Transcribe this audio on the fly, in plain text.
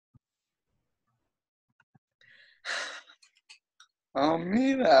Oh,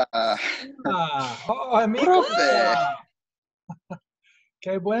 mira. Oh, amigo. Profe.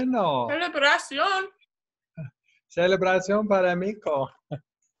 Qué bueno. Celebración. Celebración para amigo.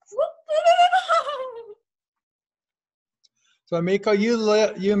 So, Amico,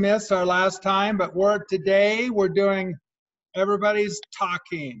 you missed our last time, but today we're doing everybody's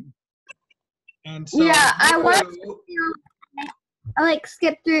talking. And so yeah, I want to like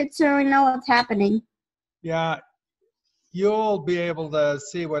skip through it so we know what's happening. Yeah, you'll be able to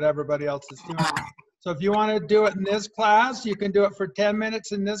see what everybody else is doing. So if you want to do it in this class, you can do it for 10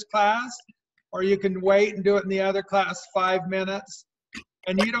 minutes in this class, or you can wait and do it in the other class 5 minutes.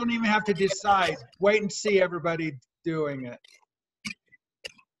 And you don't even have to decide. Wait and see everybody doing it.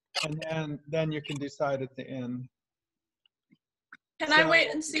 And then you can decide at the end. Can I wait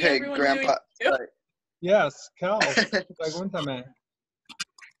and see everyone Grandpa, doing it? Yes, Cal, pregúntame.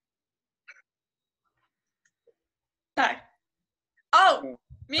 Sorry. Oh,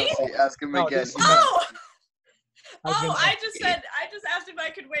 me? Ask him No, again. Oh! Oh, I just asked if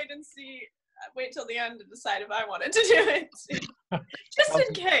I could wait till the end to decide if I wanted to do it. Just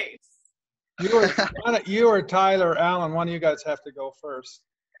in case. You or Tyler, Alan, one of you guys have to go first.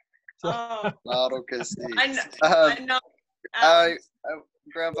 Oh. Claro que sí. I know.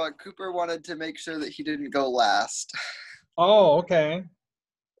 Grandpa Cooper wanted to make sure that he didn't go last. Oh, okay.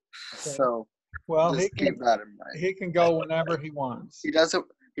 So well, just keep that in mind. He can go whenever he wants. He doesn't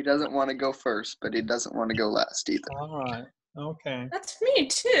want to go first, but he doesn't want to go last either. All right. Okay. That's me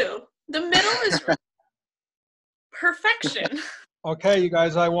too. The middle is perfection. Okay, you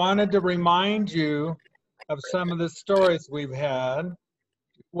guys, I wanted to remind you of some of the stories we've had.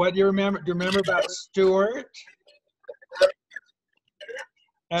 What do you remember? Do you remember about Stuart?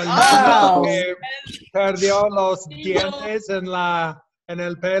 El niño que perdió los dientes en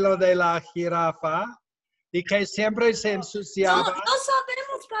el pelo de la jirafa y que siempre se ensuciaba.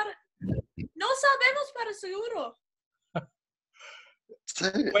 No sabemos para seguro. Sí,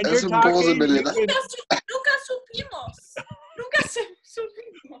 When es you're un talking, posibilidad. Nunca supimos. Nunca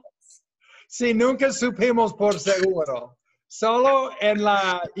supimos. Sí, nunca supimos por seguro. Solo en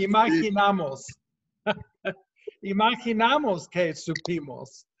la imaginamos. Imaginamos que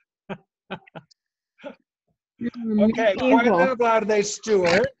supimos. Ok, pueden hablar de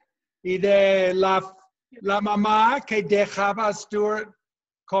Stuart y de la mamá que dejaba a Stuart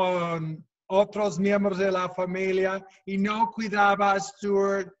con otros miembros de la familia y no cuidaba a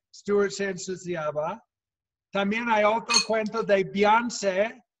Stuart. Stuart se ensuciaba. También hay otro cuento de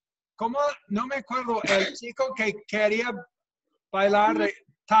Beyoncé. ¿Cómo? No me acuerdo. El chico que quería bailar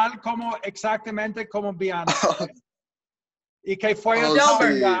tal como exactamente como Beyoncé. Y que fue a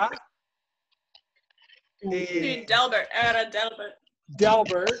Tonga. Sí, Delbert, era Delbert.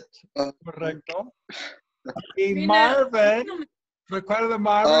 Delbert, correcto. Y Marvin, recuerdo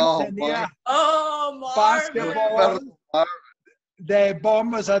Marvin tenía básquetbol de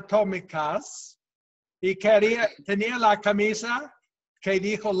bombas atómicas y tenía la camisa que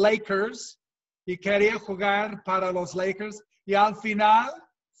dijo Lakers y quería jugar para los Lakers y al final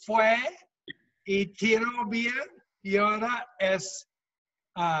fue y tiró bien y ahora es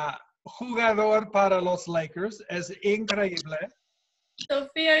jugador para los Lakers. Es increíble.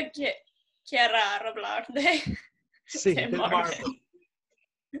 Sofía quiere hablar de Marvin.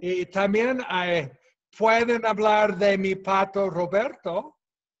 Y también pueden hablar de mi pato Roberto.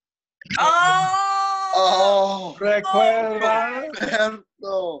 ¿Recuerda?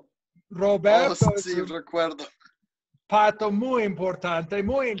 Roberto sí, recuerdo. Pato muy importante,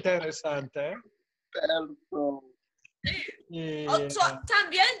 muy interesante.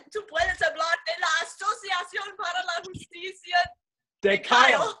 También tú puedes hablar de la Asociación para la Justicia de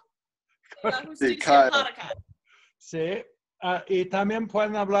Kyle. La justicia para Kyle. Sí, y también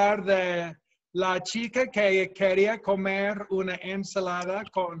pueden hablar de la chica que quería comer una ensalada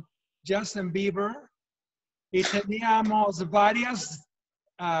con Justin Bieber y teníamos varias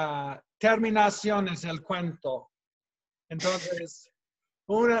terminaciones del cuento. Entonces,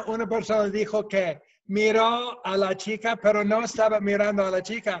 una persona dijo que miró a la chica, pero no estaba mirando a la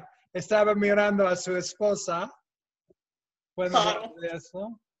chica, estaba mirando a su esposa. ¿Pueden hablar de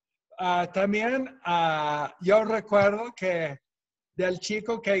eso? También yo recuerdo que del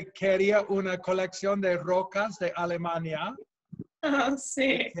chico que quería una colección de rocas de Alemania.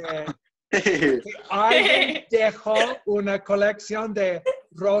 Sí. Que alguien dejó una colección de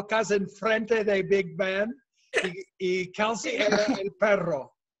rocas enfrente de Big Ben y Kelsey era el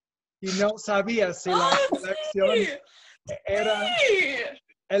perro. Y no sabía si la colección era...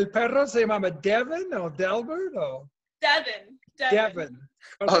 ¿El perro se llamaba Devin o Delbert? O? Devin. Devin.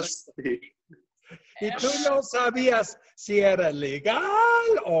 Oh, sí. Y tú no sabías si era legal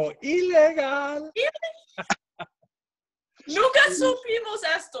o ilegal. Nunca supimos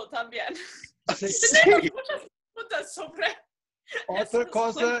esto también. Sí. Tenemos muchas preguntas sobre Otra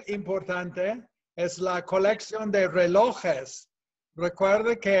cosa importante es la colección de relojes.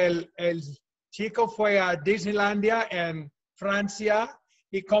 Recuerde que el chico fue a Disneylandia en Francia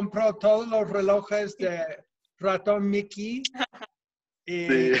y compró todos los relojes de ratón Mickey. Y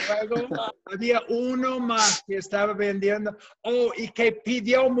Sí. luego había uno más que estaba vendiendo. Oh, y que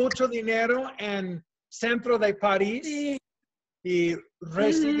pidió mucho dinero en centro de París y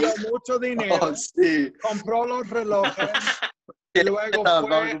recibió mucho dinero. Oh, sí. Compró los relojes. Y luego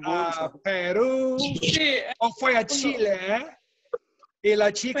fue a Perú Sí, o fue a Chile, ¿eh? Y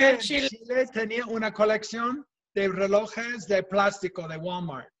la chica Fue a en Chile tenía una colección de relojes de plástico de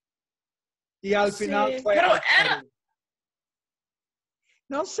Walmart. Y al final fue pero a Perú.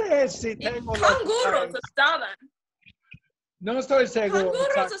 No sé si tengo los canguros detalles. estaban. No estoy seguro.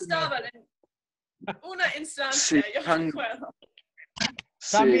 Canguros exactamente. estaban en una instancia, Sí, yo recuerdo.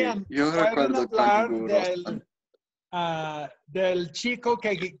 También sí, yo pueden recuerdo hablar canguros. del chico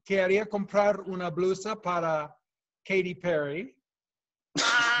que quería comprar una blusa para Katy Perry.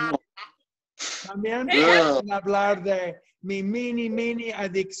 También pueden hablar de mi mini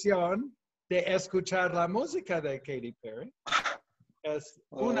adicción de escuchar la música de Katy Perry. Es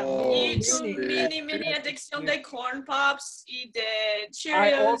una Y tu sí. mini adicción de corn pops y de Hay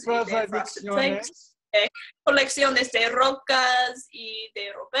Cheerios y otras de Frosted Flakes, adicciones. colecciones de rocas y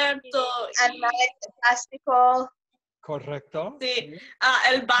de Roberto. Animales de plástico. Correcto. Sí.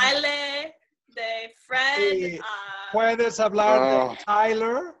 El baile de Fred. Y puedes hablar de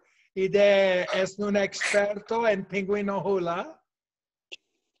Tyler y de es un experto en pingüino hula.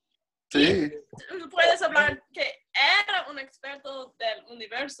 Sí. Puedes hablar que era un experto del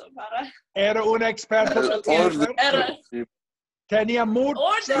universo Era un experto del universo. Tenía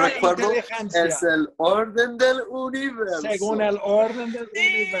mucha Recuerdo, inteligencia. es el orden del universo. Según el orden del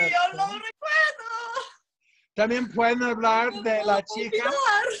universo. Yo lo recuerdo. También pueden hablar No de puedo la chica.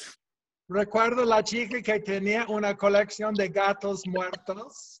 olvidar. Recuerdo la chica que tenía una colección de gatos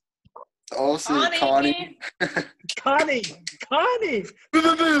muertos. Oh, sí, Connie. Connie.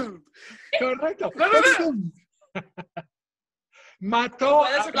 Correcto. Mató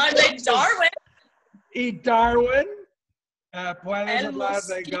Puedes hablar de Darwin. y Darwin. Puedes El hablar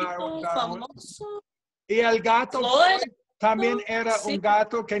de mosquito Darwin. famoso. Y el gato Floyd. también era Sí. un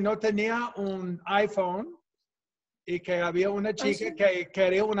gato que no tenía un iPhone y que había una chica que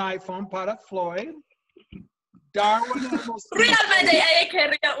quería un iPhone para Floyd. Darwin el mosquito. Realmente ella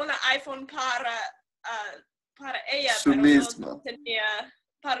quería un iPhone para ella, Su pero misma. no tenía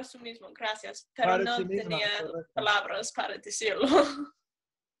para su mismo, gracias, pero Para no sí misma, tenía correcto. palabras para decirlo.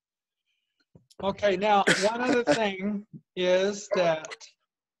 Okay, now one other thing is that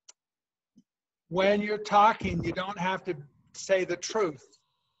when you're talking, you don't have to say the truth.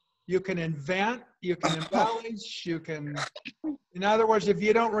 You can invent, you can embellish, you can, in other words, if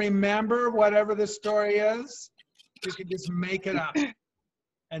you don't remember whatever the story is, you can just make it up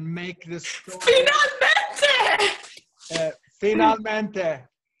and make this story. Finalmente! Finalmente.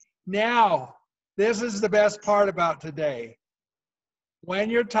 Now, this is the best part about today. When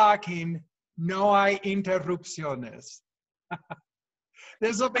you're talking, no hay interrupciones.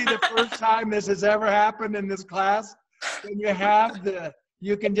 This will be the first time this has ever happened in this class. When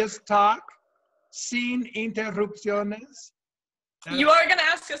you can just talk sin interrupciones. You are going to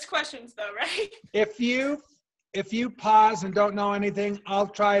ask us questions though, right? If you pause and don't know anything, I'll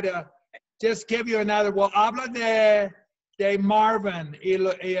try to just give you another. Well, habla de Marvin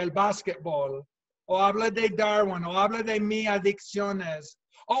y el basketball. O habla de Darwin. O habla de mi adicciones.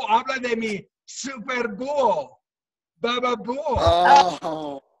 O habla de mi Super Bowl. Baba Bowl.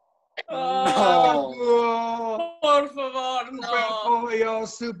 Oh. Baba No. Bowl. Por favor, Super no. pollo,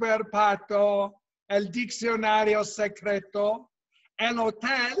 super pato, el diccionario secreto, el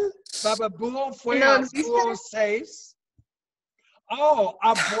hotel, Baba Búho fue No al existe. Búho 6. Oh,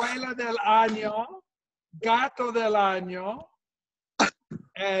 abuela del año, gato del año,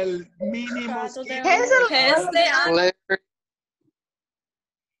 el mini Gato mosquito. ¿Qué es de año?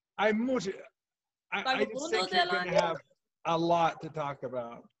 Hay mucho. I just think you're going to have a lot to talk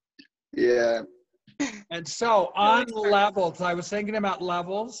about. Yeah. And so on levels, I was thinking about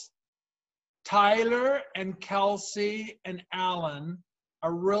levels. Tyler and Kelsey and Alan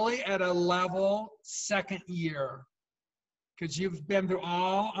are really at a level second year because you've been through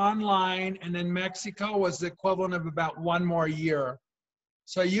all online, and then Mexico was the equivalent of about one more year.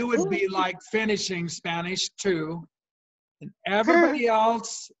 So you would be like finishing Spanish 2, And everybody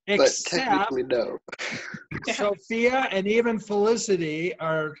else But except technically, no. Sophia and even Felicity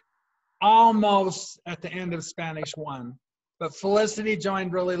are almost at the end of Spanish 1. But Felicity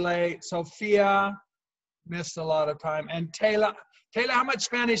joined really late. Sophia missed a lot of time. And Taylor, how much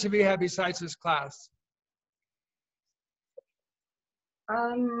Spanish have you had besides this class?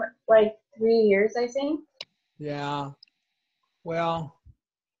 Like 3 years, I think. Yeah. Well,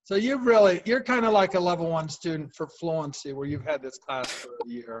 so you're kind of like a level 1 student for fluency where you've had this class for a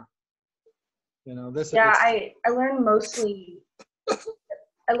year. You know, Yeah, I learned mostly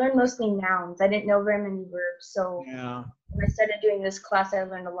nouns. I didn't know very many verbs, so yeah. when I started doing this class, I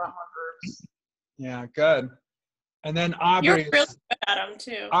learned a lot more verbs. Yeah, good. And then You're Aubrey's really good at them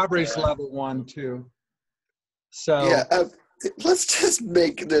too. level 1 too. So Yeah, let's just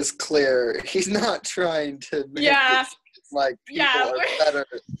make this clear. He's not trying to make Yeah. it like people are better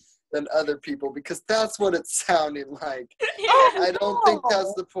than other people, because that's what it's sounding like. I don't think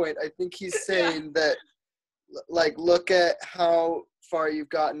that's the point. I think he's saying that, like, look at how far you've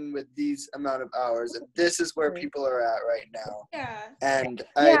gotten with these amount of hours, and this is where people are at right now. Yeah. And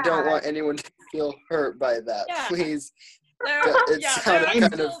I don't want anyone to feel hurt by that. Yeah. Please. There, It sounded are kind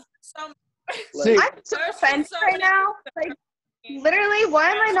of still some. See, I'm so offended right now. Like, literally, why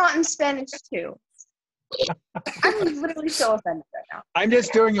am I not in Spanish too? I'm literally so offended right now. I'm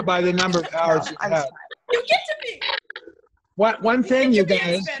just doing it by the number of hours you've I'm had. sorry. You get to be. One thing, you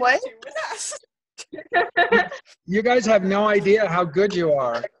guys, What? With us. you guys have no idea how good you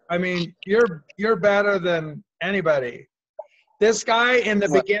are. I mean, you're better than anybody. This guy in the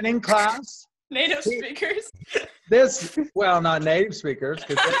beginning class, Native speakers. well, not native speakers,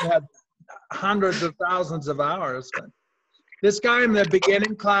 because they had hundreds of thousands of hours. But this guy in the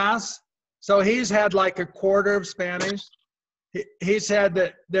beginning class, so he's had like a quarter of Spanish. He said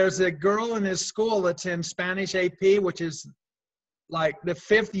that there's a girl in his school that's in Spanish AP, which is like the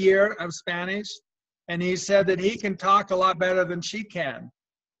 5th year of Spanish. And he said that he can talk a lot better than she can.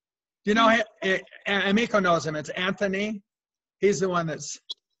 You know, Amico knows him. It's Anthony. He's the one that's,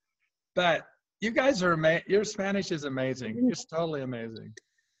 but you guys are amazing. Your Spanish is amazing. It's totally amazing.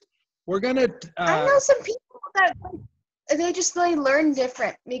 We're going to. I know some people that they just really learn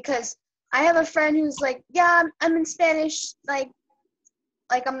different, because I have a friend who's like, yeah, I'm in Spanish, like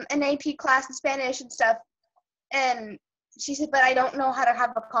I'm in AP class in Spanish and stuff. And she said, but I don't know how to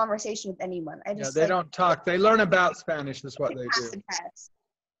have a conversation with anyone. I just they don't talk. They learn about Spanish is what they pass do. the test.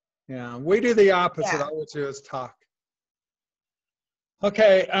 Yeah, we do the opposite. Yeah. All we do is talk.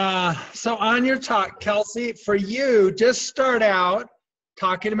 Okay, so on your talk, Kelsey, for you, just start out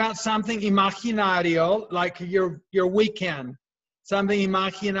talking about something imaginario, like your weekend, something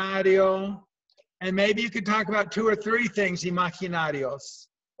imaginario, and maybe you could talk about 2 or 3 things imaginarios,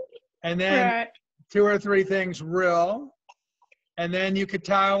 and then 2 or 3 things real, and then you could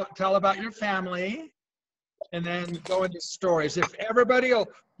tell about your family, and then go into stories. If everybody will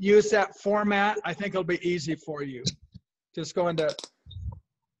use that format, I think it'll be easy for you. Just go into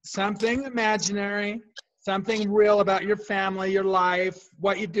something imaginary, something real about your family, your life,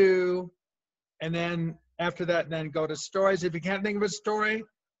 what you do, and then after that, then go to stories. If you can't think of a story,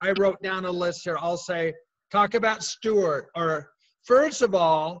 I wrote down a list here. I'll say, talk about Stuart, or first of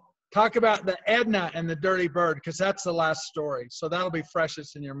all, talk about the Edna and the Dirty Bird, because that's the last story. So that'll be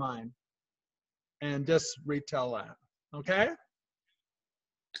freshest in your mind. And just retell that, okay?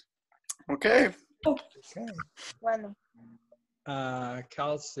 Okay. Okay. Bueno.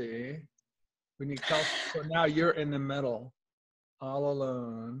 Kelsey, we need Kelsey. So now you're in the middle, all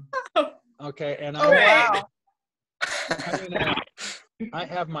alone. Okay, and Wow. I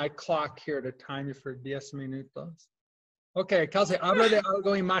have my clock here to time you for 10 minutos. Okay, Kelsey, habla de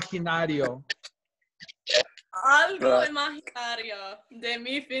algo imaginario. Algo imaginario de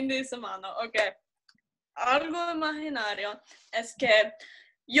mi fin de semana. Okay. Algo imaginario es que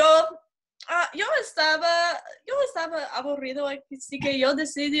yo estaba aburrido, así que yo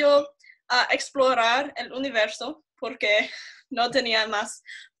decidí explorar el universo porque no tenía más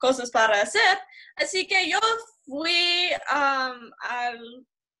cosas para hacer. Así que yo fui al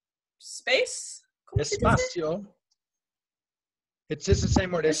space. ¿Cómo se dice? Espacio. It's just the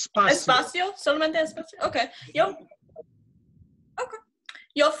same word, espacio. Espacio, solamente espacio. Okay.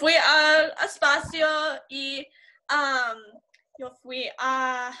 Yo fui al espacio y yo fui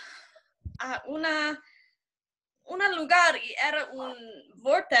a un lugar y era un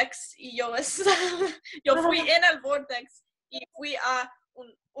vortex y yo fui en el vortex y fui a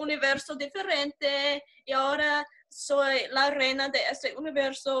un universo diferente y ahora soy la reina de este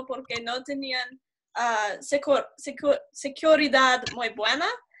universo porque no tenían seguridad muy buena,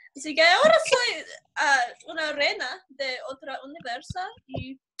 Así que ahora soy una reina de otro universo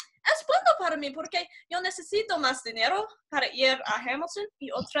y es bueno para mí porque yo necesito más dinero para ir a Hamilton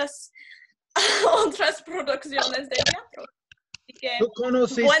y otras producciones de teatro. Así que ¿Tú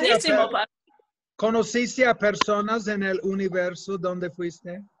buenísimo. conociste a personas en el universo donde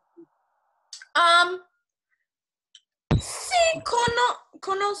fuiste? Sí,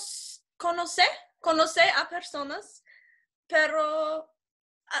 conocí a personas, pero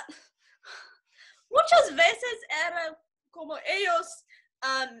muchas veces era como ellos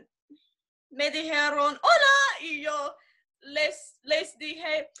me dijeron hola y yo les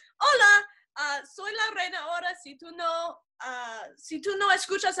dije hola, soy la reina ahora, si tú no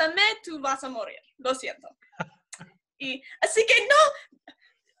escuchas a mí, tú vas a morir, lo siento. Y así que no,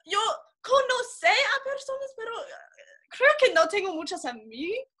 yo conocí a personas, pero creo que no tengo muchos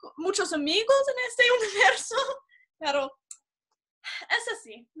amigos en este universo, pero es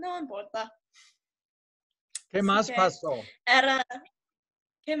así, no importa. ¿Qué más pasó?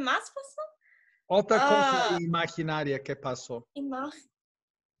 ¿Qué más pasó? Otra cosa imaginaria que pasó.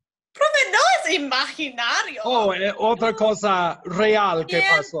 Profe, no es imaginario. Oh, otra cosa real que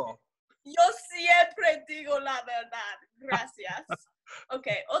pasó. Yo siempre digo la verdad. Gracias. Ok,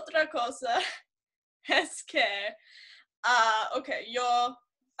 otra cosa es que, yo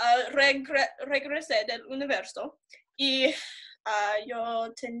regresé del universo y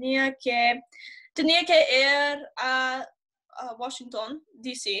yo tenía que ir a Washington,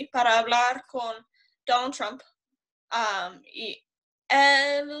 D.C. para hablar con Donald Trump. Y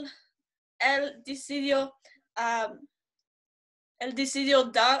él decidió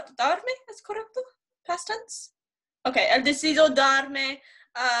darme, ¿es correcto? Past tense. Ok, él decidió darme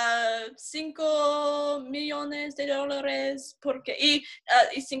 $5 millones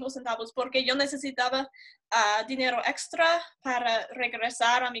y 5 centavos porque yo necesitaba dinero extra para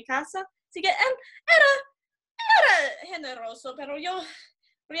regresar a mi casa. Así que él era generoso, pero yo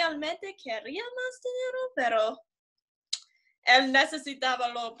realmente quería más dinero, pero él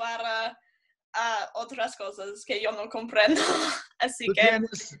necesitábalo para otras cosas que yo no comprendo. Así ¿Tú que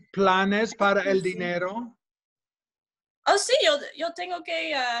tienes planes para el dinero? Oh, sí, yo tengo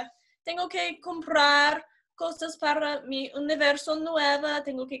que comprar cosas para mi universo nueva,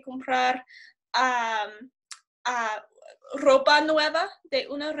 tengo que comprar ropa nueva de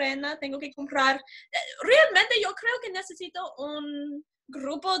una reina, tengo que comprar. Realmente yo creo que necesito un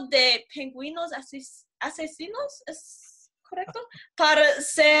grupo de pingüinos asesinos, ¿es correcto? Para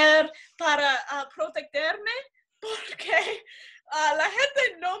protegerme, porque la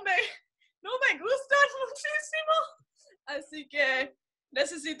gente no me gusta muchísimo. Así que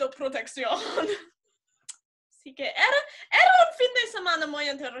necesito protección. Así que era un fin de semana muy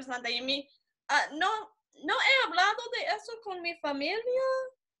interesante. Y no he hablado de eso con mi familia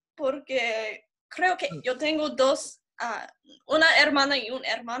porque creo que yo tengo una hermana y un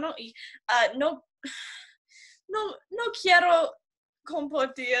hermano y no quiero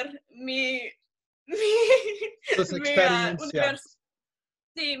compartir Tus experiencias.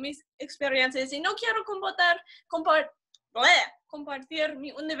 Sí, mis experiencias. Y no quiero compartir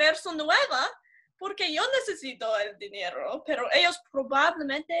mi universo nuevo porque yo necesito el dinero, pero ellos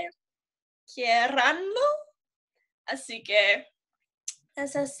probablemente quieranlo. Así que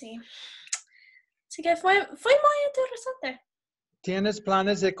es así. Así que fue muy interesante. ¿Tienes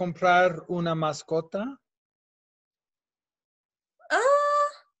planes de comprar una mascota?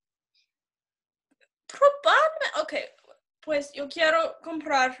 Probablemente, ok, pues yo quiero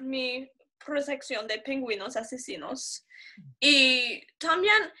comprar mi protección de pingüinos asesinos. Y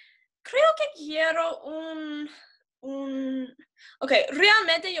también creo que quiero ok,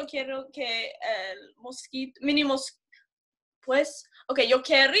 realmente yo quiero que el mini mosquito, pues, ok, yo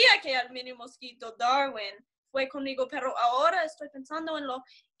quería que el mini mosquito Darwin fue conmigo, pero ahora estoy pensando en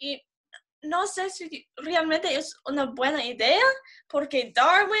y no sé si realmente es una buena idea, porque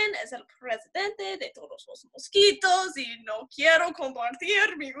Darwin es el presidente de todos los mosquitos y no quiero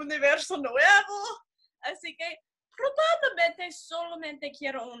compartir mi universo nuevo. Así que probablemente solamente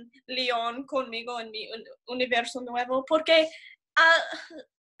quiero un león conmigo en mi universo nuevo, porque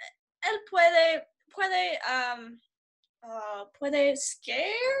él puede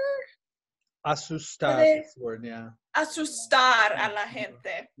Asustar. Asustar a la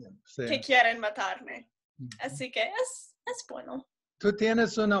gente Sí. que quieren matarme. Así que es bueno. ¿Tú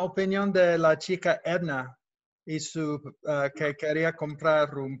tienes una opinión de la chica Edna y que quería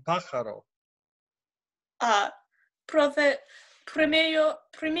comprar un pájaro? Profe,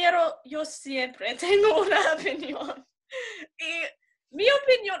 primero yo siempre tengo una opinión. Y mi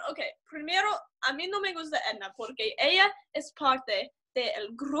opinión, ok, primero, a mí no me gusta Edna porque ella es parte del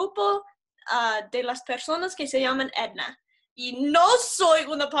grupo de las personas que se llaman Edna. Y no soy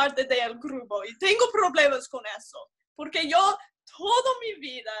una parte del grupo y tengo problemas con eso. Porque yo, toda mi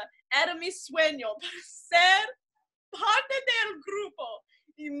vida, era mi sueño para ser parte del grupo.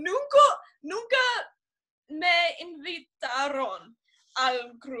 Y nunca me invitaron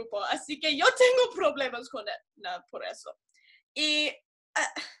al grupo. Así que yo tengo problemas con Edna por eso. Y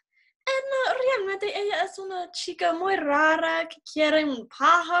Edna, realmente ella es una chica muy rara que quiere un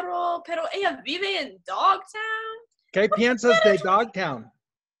pájaro, pero ella vive en Dogtown. ¿Qué piensas de Dogtown?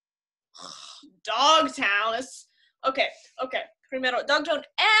 Dogtown es... Ok. Primero, Dogtown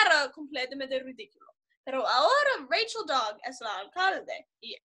era completamente ridículo. Pero ahora Rachel Dog es la alcalde.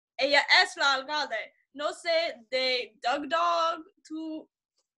 Y ella es la alcalde. No sé de Dog. Tú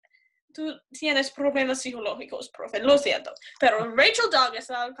tienes problemas psicológicos, profe. Lo siento. Pero Rachel Dog es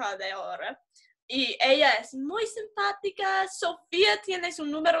la alcalde ahora. Y ella es muy simpática. Sofía tiene su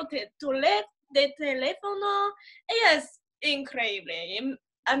número de teléfono. Ella es increíble. Y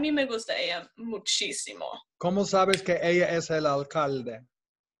a mí me gusta ella muchísimo. ¿Cómo sabes que ella es el alcalde?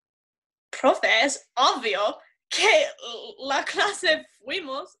 Profe, es obvio que la clase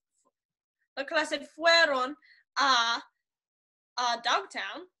fueron a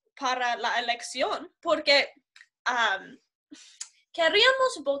Dogtown para la elección porque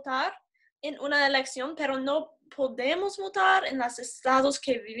queríamos votar en una elección, pero no podemos votar en los estados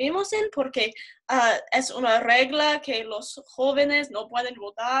que vivimos en porque es una regla que los jóvenes no pueden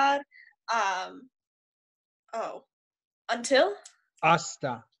votar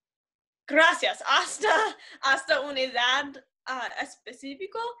Hasta. Gracias, hasta una edad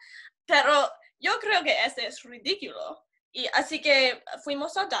específica, pero yo creo que este es ridículo. Y así que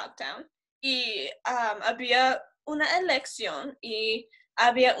fuimos a Dogtown y había una elección y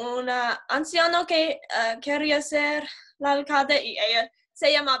había una anciana que quería ser la alcalde y ella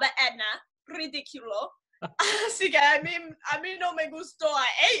se llamaba Edna, ridículo. Así que a mí no me gustó a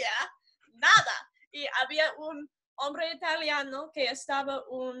ella, nada. Y había un hombre italiano que estaba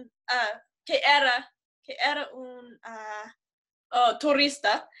que era un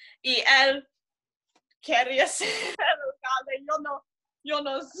turista y él quería ser alcalde. Yo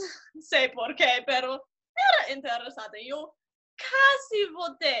no sé por qué, pero era interesante. Yo casi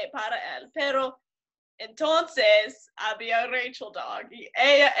voté para él, pero entonces había Rachel Dog y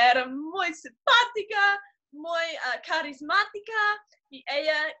ella era muy simpática, muy carismática y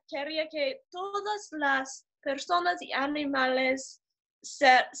ella quería que todas las personas y animales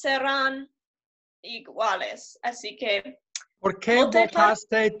serán iguales. Así que... ¿Por qué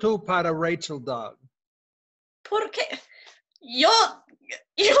votaste tú para Rachel Dog? Porque yo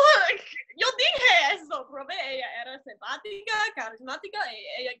dije eso, profe. Ella era simpática, carismática y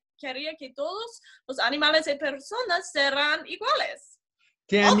ella quería que todos los animales y personas serán iguales.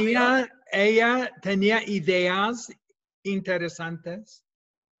 Ella tenía ideas interesantes.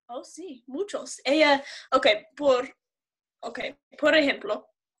 Oh, sí, muchos. Ella, por ejemplo,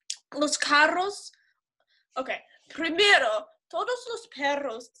 los carros. Primero, todos los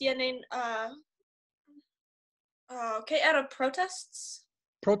perros tienen, ¿qué era? Protestas.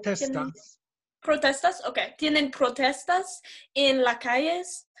 Protestas, tienen protestas en las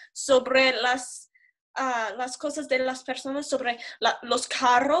calles sobre las cosas de las personas, sobre los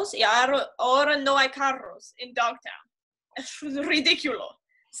carros, y ahora no hay carros en Dogtown. Es ridículo.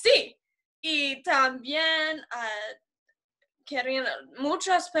 Sí, y también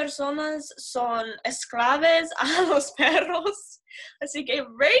muchas personas son esclaves a los perros, así que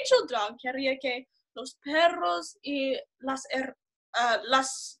Rachel Dog quería que los perros y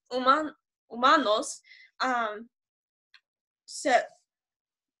humanos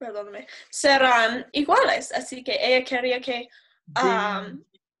serán iguales, así que ella quería que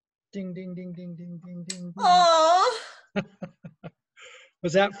Ding, ding, ding, ding, ding, ding, ding. Oh.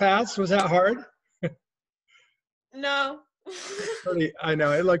 Was that fast? Was that hard? No. I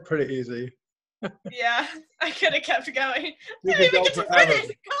know, it looked pretty easy. Yeah, I could have kept going. You I could didn't even go get to forever.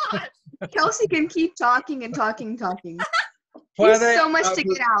 finish. God. Kelsey can keep talking and talking. There's so much to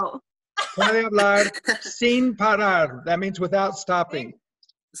get out. Puede hablar sin parar. That means without stopping.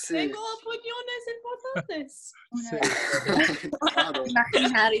 Sí. Tengo opiniones importantes. Claro.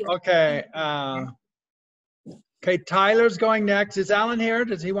 Okay. Okay, Tyler's going next. Is Alan here?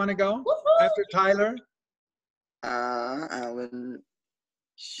 Does he want to go after Tyler? Alan,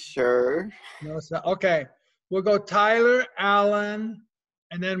 sure. No, it's not. Okay, we'll go Tyler, Alan,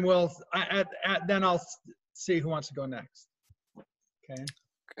 and then then I'll see who wants to go next. Okay.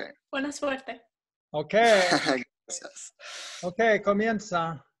 Okay. Buena suerte. Okay. Gracias. Okay,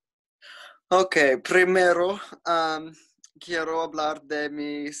 comienza. Okay, primero, quiero hablar de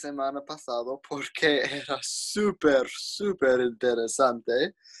mi semana pasada porque era súper, súper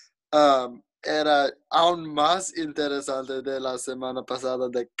interesante. Era aún más interesante de la semana pasada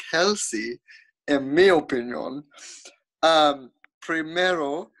de Kelsey, en mi opinión.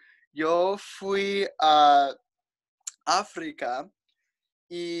 Primero, yo fui a África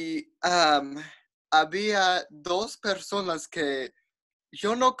y había dos personas que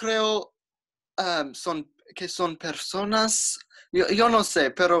yo no creo que son personas, yo no sé,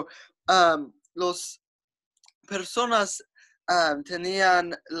 pero las personas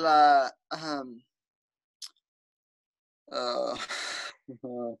tenían la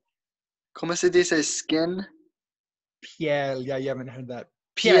 ¿cómo se dice? Skin. Piel, yeah, you haven't heard that.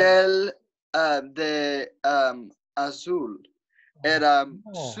 Piel de azul. Era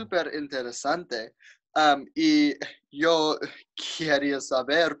Oh. súper interesante. Y yo quería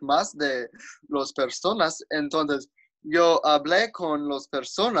saber más de las personas. Entonces, yo hablé con las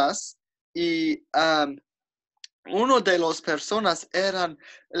personas y uno de las personas eran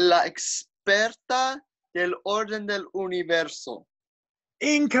la experta del orden del universo.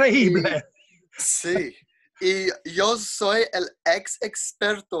 Increíble. Sí, y yo soy el ex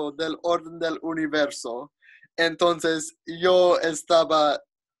experto del orden del universo. Entonces yo estaba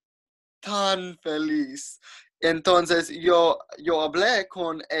tan feliz. Entonces yo hablé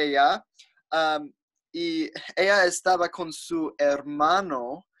con ella y ella estaba con su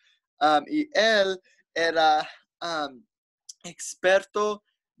hermano y él era experto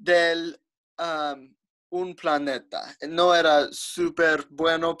del un planeta. No era súper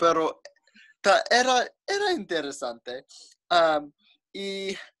bueno, pero era interesante.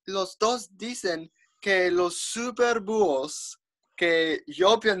 Y los dos dicen que los super búhos que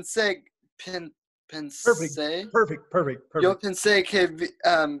yo pensé, Perfect. yo pensé que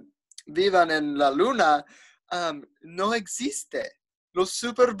vivan en la luna, no existe. Los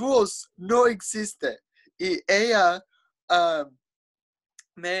super búhos no existen. Y ella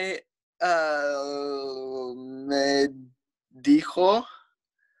me dijo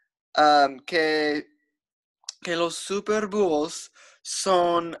que los super búhos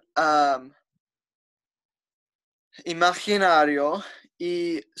son imaginarios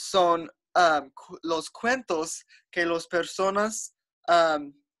y son los cuentos que las personas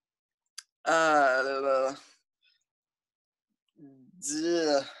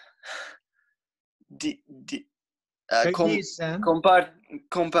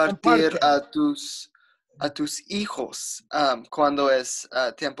compartir a tus hijos cuando es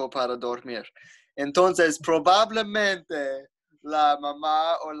tiempo para dormir. Entonces, probablemente la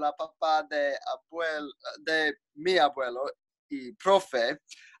mamá o la papá de mi abuelo y profe,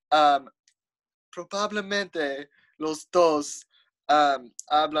 probablemente los dos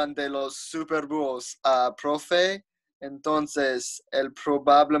hablan de los super búhos a profe. Entonces, él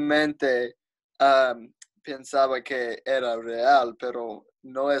probablemente pensaba que era real, pero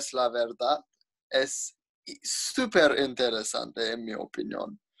no es la verdad. Es súper interesante, en mi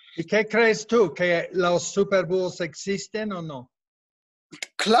opinión. ¿Y qué crees tú? ¿Que los Super Bowls existen o no?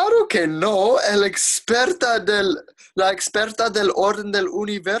 Claro que no. La experta del orden del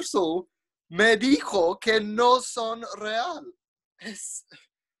universo me dijo que no son real.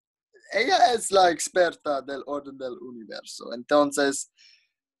 Ella es la experta del orden del universo. Entonces,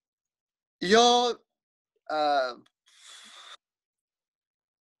 yo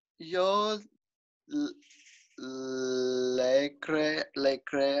le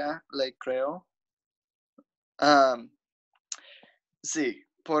creo. Sí,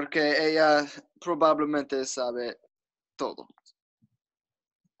 porque ella probablemente sabe todo,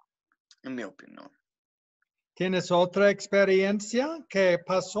 en mi opinión. ¿Tienes otra experiencia que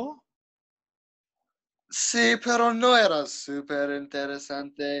pasó? Sí, pero no era súper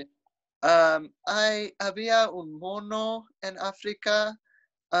interesante. Había un mono en África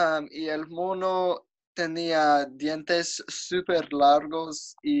y el mono tenía dientes súper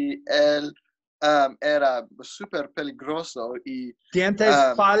largos y él era súper peligroso. Y, ¿Dientes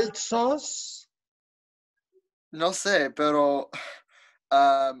falsos? no sé, pero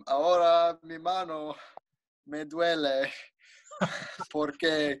ahora mi mano me duele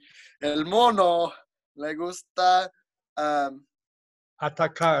porque el mono le gusta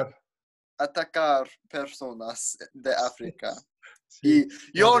Atacar. atacar personas de África. Sí,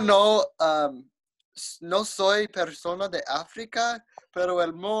 Y yo no soy persona de África, pero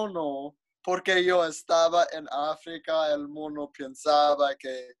el mono, porque yo estaba en África, el mono pensaba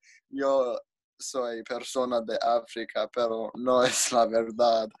que yo soy persona de África, pero no es la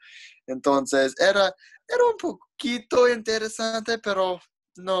verdad. Entonces, era un poquito interesante, pero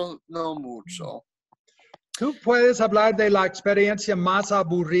no mucho. ¿Tú puedes hablar de la experiencia más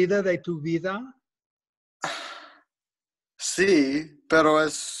aburrida de tu vida? Sí, pero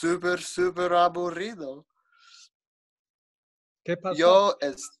es súper aburrido. ¿Qué pasó? Yo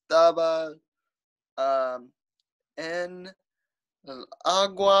estaba en el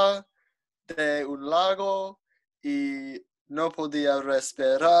agua de un lago y no podía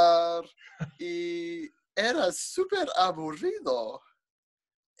respirar y era súper aburrido.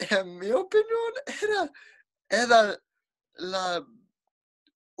 En mi opinión, era la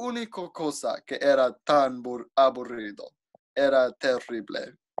única cosa que era tan aburrido. Era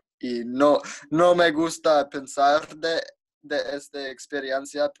terrible. Y no me gusta pensar de esta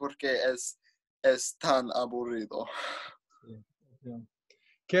experiencia porque es tan aburrido.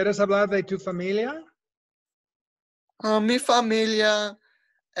 ¿Quieres hablar de tu familia? Mi familia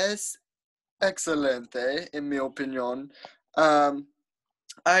es excelente, en mi opinión.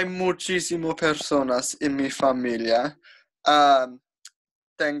 Hay muchísimas personas en mi familia.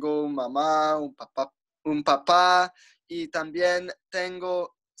 Tengo mamá, un papá y también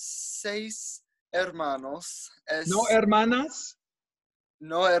tengo 6 hermanos. ¿No hermanas?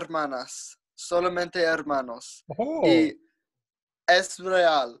 No hermanas, solamente hermanos. Oh. Y es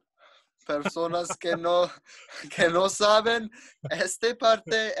real. Personas que no saben, esta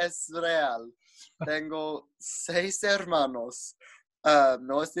parte es real. Tengo 6 hermanos.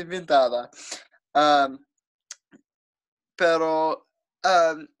 No es inventada. Pero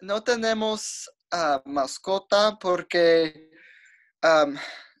no tenemos mascota porque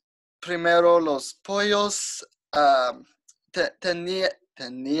primero los pollos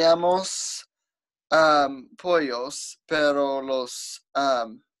teníamos pollos, pero los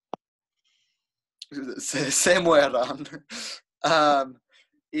se mueran.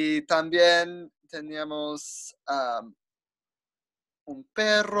 Y también teníamos un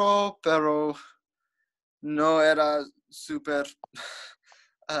perro, pero no era súper.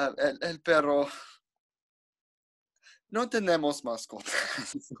 El perro. No tenemos mascotas.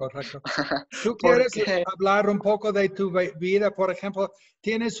 Correcto. ¿Tú quieres Porque hablar un poco de tu vida? Por ejemplo,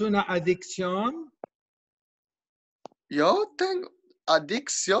 ¿tienes una adicción? yo tengo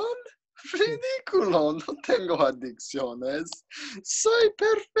adicción. Ridículo, no tengo adicciones. Soy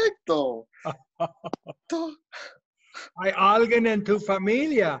perfecto. ¿Hay alguien en tu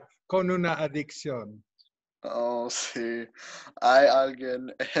familia con una adicción? Oh, sí. Hay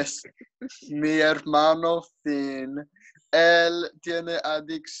alguien, es mi hermano Finn. Él tiene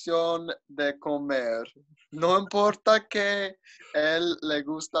adicción de comer. No importa que él le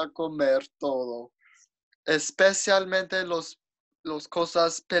gusta comer todo, especialmente los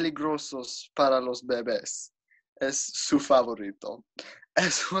cosas peligrosas para los bebés. Es su favorito.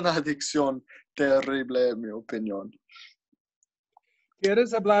 Es una adicción terrible, en mi opinión.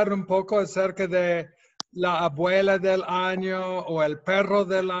 ¿Quieres hablar un poco acerca de la abuela del año o el perro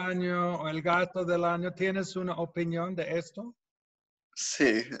del año o el gato del año? ¿Tienes una opinión de esto?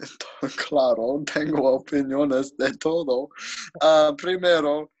 Sí, claro, tengo opiniones de todo.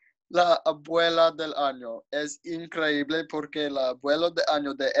 Primero, la abuela del año es increíble porque la abuela del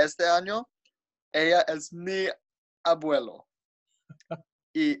año de este año, ella es mi abuelo.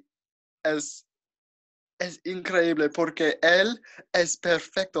 Y es increíble porque él es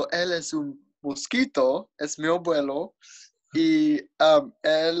perfecto. Él es un mosquito, es mi abuelo. Y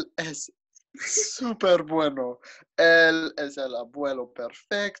él es súper bueno. Él es el abuelo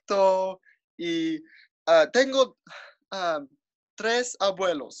perfecto. Y tengo 3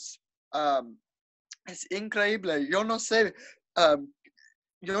 abuelos. Es increíble. Yo no sé.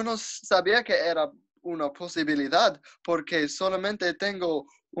 Yo no sabía que era una posibilidad porque solamente tengo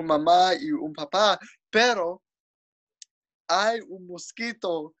una mamá y un papá, pero hay un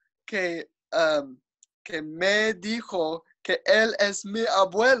mosquito que me dijo que él es mi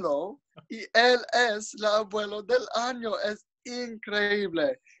abuelo y él es el abuelo del año. Es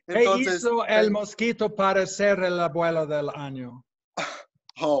increíble. ¿Qué Entonces, hizo el mosquito para ser el abuelo del año?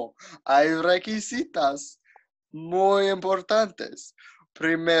 hay requisitos muy importantes.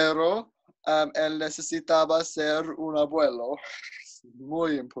 Primero, él necesitaba ser un abuelo.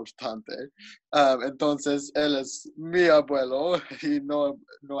 Muy importante. Entonces, él es mi abuelo y no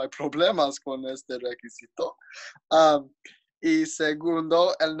hay problemas con este requisito. Y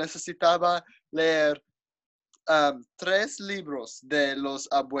segundo, él necesitaba leer 3 libros de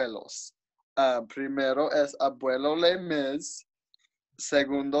los abuelos. Primero es Abuelo Les Mis.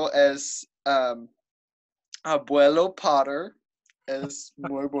 Segundo es Abuelo Potter. Es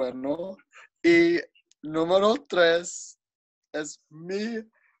muy bueno. Y número 3 es mi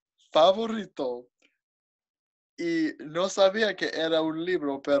favorito. Y no sabía que era un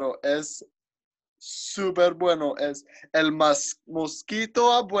libro, pero es súper bueno. Es el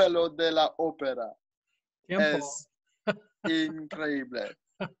mosquito abuelo de la ópera. Tiempo. Es increíble.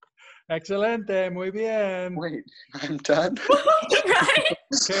 Excelente, muy bien. Wait, I'm done. Right?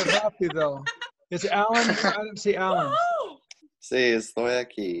 Qué rápido. Is Alan here? I didn't see Alan. Sí, estoy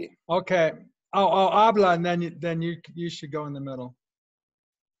aquí. Okay. Oh, habla, and then you should go in the middle.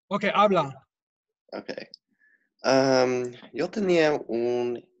 Okay, habla. Okay. Yo tenía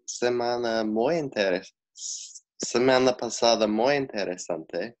una semana semana pasada muy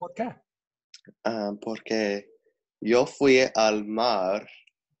interesante, ¿Por qué? porque yo fui al mar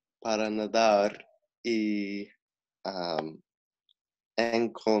para nadar y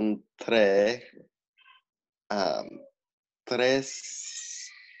encontré tres,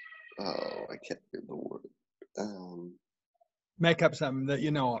 I can't think of the word. Make up something that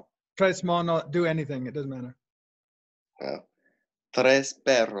you know. Tres mono, do anything, it doesn't matter. Tres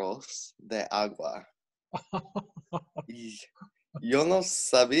perros de agua. Y yo no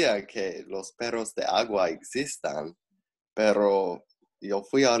sabía que los perros de agua existan, pero yo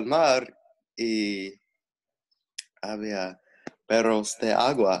fui al mar y había perros de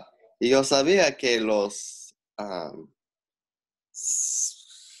agua. Y yo sabía que los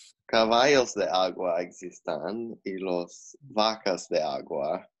caballos de agua existan y los vacas de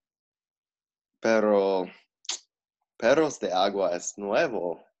agua, pero perros de agua es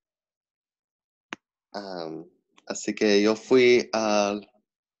nuevo. Así que yo fui al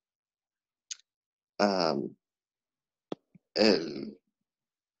el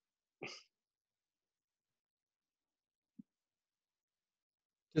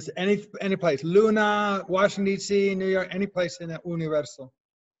Just any place. Luna, Washington, D.C., New York, any place in the universo.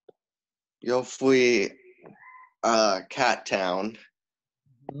 yo fui a Cat Town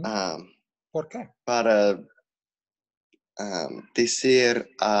 ¿Por qué? para decir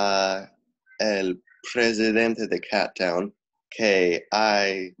a el presidente de Cat Town que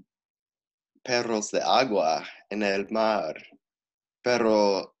hay perros de agua en el mar,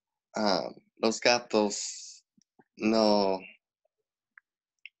 pero los gatos no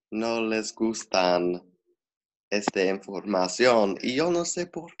les gustan esta información y yo no sé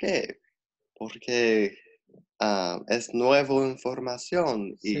por qué, porque es nueva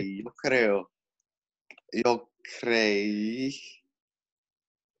información Sí. y yo creí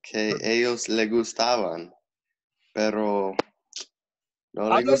que ellos le gustaban, pero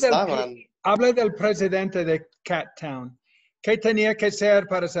no le gustaban. Habla del presidente de Cat Town. ¿Qué tenía que ser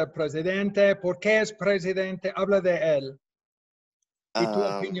para ser presidente? ¿Por qué es presidente? Habla de él. Y tu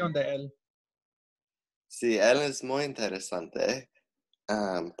opinión de él. Sí, él es muy interesante.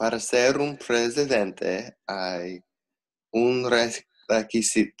 Para ser un presidente hay un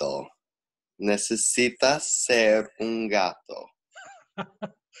requisito. Necesitas ser un gato.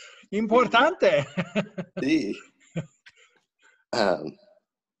 Importante. Sí.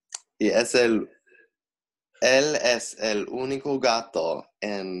 Y él es el único gato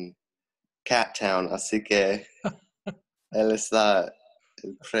en Cat Town, así que él está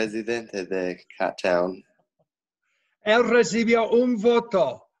el presidente de Cat Town. Él recibió un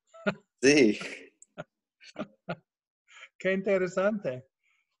voto. Sí. Qué interesante.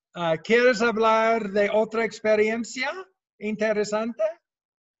 ¿Quieres hablar de otra experiencia interesante?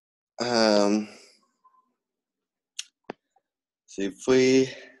 Sí, fui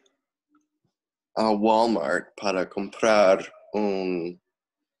a Walmart para comprar un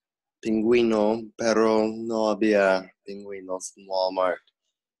pingüino, pero no había pingüinos en Walmart.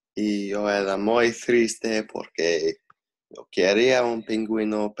 Y yo era muy triste porque yo quería un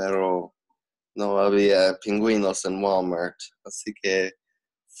pingüino, pero no había pingüinos en Walmart. Así que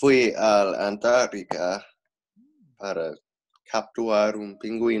fui a la Antártica para capturar un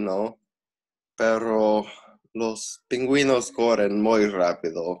pingüino, pero los pingüinos corren muy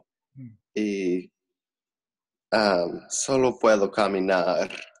rápido y solo puedo caminar.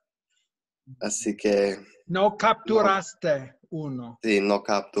 Así que No capturaste uno. sí, no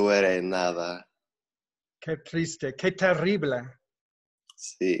capturé nada. Qué triste, qué terrible.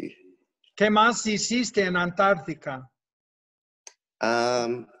 Sí. ¿Qué más hiciste en Antártica?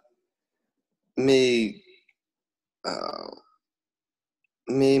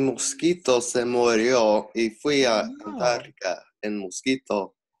 Mi mosquito se murió y fui a Antártica en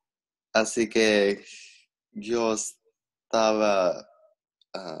mosquito. Así que yo estaba,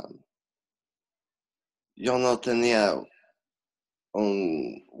 yo no tenía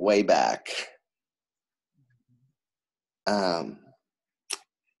un way back.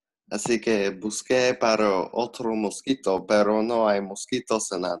 Así que busqué para otro mosquito, pero no hay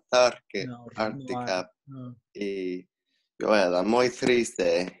mosquitos en Antártica. No. Y yo era muy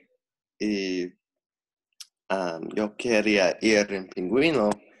triste y yo quería ir en pingüino,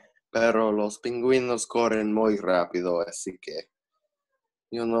 pero los pingüinos corren muy rápido, así que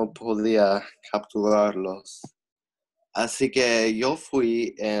yo no podía capturarlos. Así que yo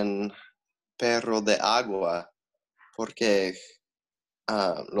fui en perro de agua, porque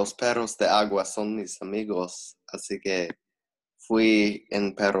los perros de agua son mis amigos, así que fui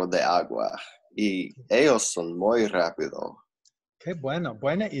en perro de agua y ellos son muy rápidos. Qué bueno,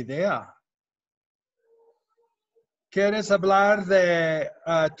 buena idea. ¿Quieres hablar de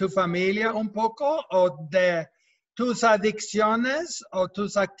tu familia un poco o de tus adicciones o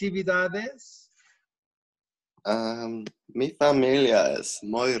tus actividades? Mi familia es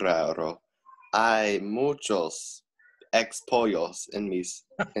muy raro. Hay muchos ex pollos en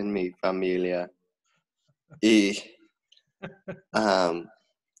mi familia y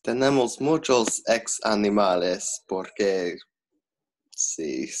tenemos muchos ex animales porque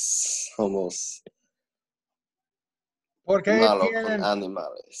sí, somos ¿Por qué malos con tienen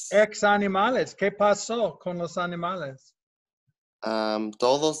animales. ex animales? ¿Qué pasó con los animales?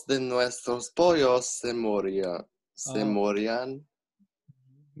 Todos de nuestros pollos se morían.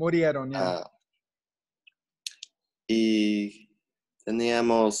 Murieron, ya. Y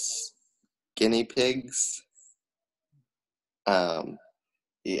teníamos guinea pigs.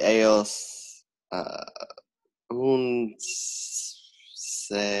 Y ellos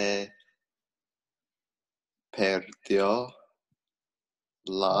se perdió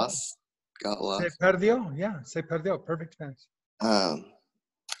las galas. Se perdió, se perdió. Perfect Spanish.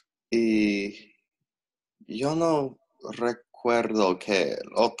 Y yo no recuerdo que el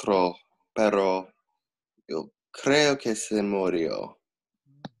otro, pero yo creo que se murió.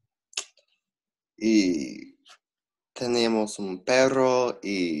 Y teníamos un perro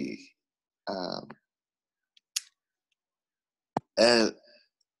y él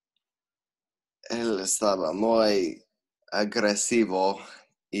estaba muy agresivo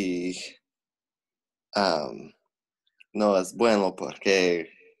y no es bueno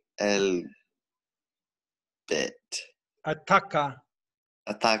porque él Ataca.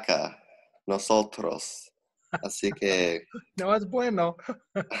 ataca nosotros. Así que No es bueno.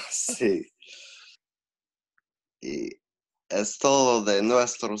 sí. Y es todo de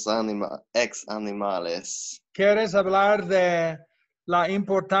nuestros ex animales. ¿Quieres hablar de la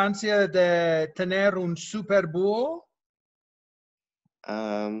importancia de tener un super búho?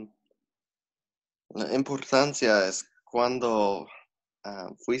 La importancia es cuando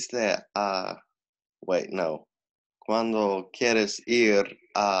fuiste cuando quieres ir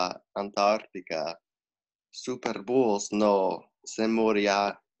a Antártica, super bulls no se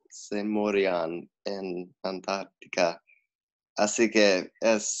morían en Antártica. Así que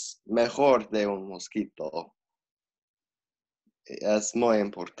es mejor de un mosquito. Es muy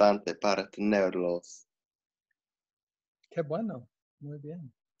importante para tenerlos. Qué bueno, muy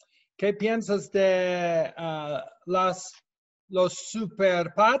bien. ¿Qué piensas de los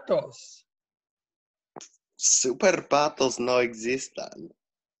super patos? Super patos no existen.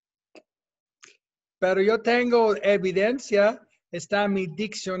 Pero yo tengo evidencia, está en mi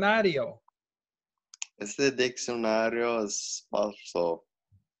diccionario. Este diccionario es falso.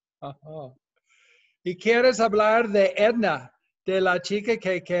 Ajá. ¿Y quieres hablar de Edna, de la chica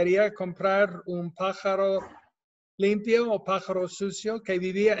que quería comprar un pájaro limpio o pájaro sucio que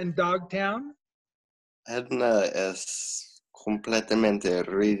vivía en Dogtown? Edna es completamente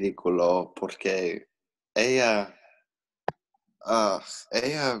ridículo porque ella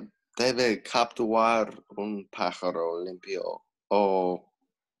debe capturar un pájaro limpio o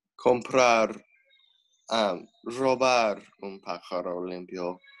robar un pájaro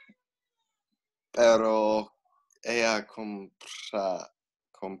limpio, pero ella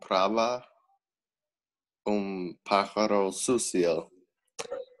compraba un pájaro sucio,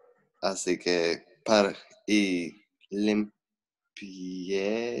 así que y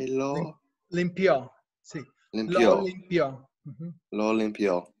Limpió, sí. Lo limpió. limpió. Uh-huh. Lo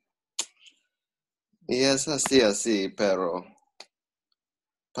limpió. Y es así, pero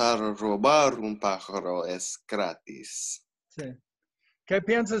para robar un pájaro es gratis. Sí. ¿Qué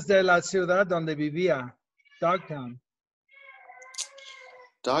piensas de la ciudad donde vivía, Dogtown?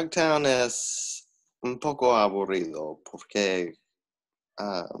 Dogtown es un poco aburrido porque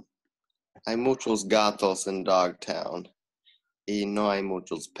hay muchos gatos en Dogtown y no hay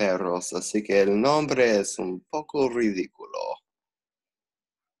muchos perros, así que el nombre es un poco ridículo.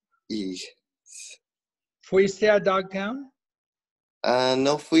 Y ¿Fuiste a Dogtown?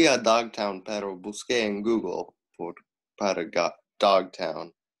 no fui a Dogtown, pero busqué en Google para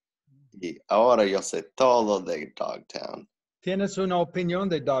Dogtown. Y ahora yo sé todo de Dogtown. ¿Tienes una opinión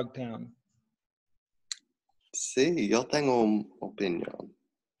de Dogtown? Sí, yo tengo una opinión.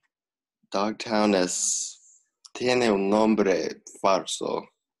 Dogtown tiene un nombre falso.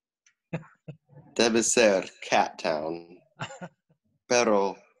 Debe ser Cattown.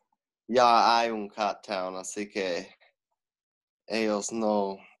 Pero ya hay un Cattown, así que ellos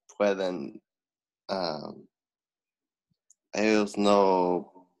no pueden, ellos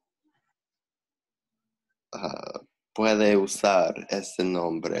no pueden usar ese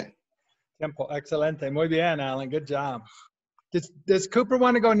nombre. Simple. Excelente. Muy bien, Alan. Good job. Does Cooper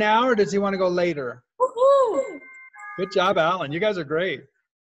want to go now or does he want to go later? Woohoo! Good job, Alan. You guys are great.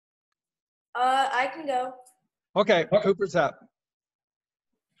 I can go. Okay, Cooper's up.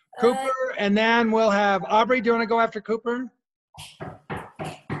 Cooper, and then we'll have Aubrey. Do you want to go after Cooper?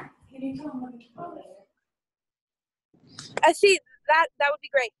 I see. That would be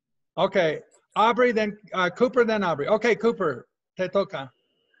great. Okay, Aubrey, then Cooper, then Aubrey. Okay, Cooper, te toca.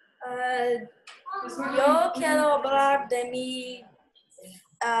 Yo quiero hablar de mi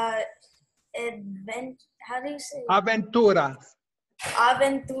how do you say? Aventuras.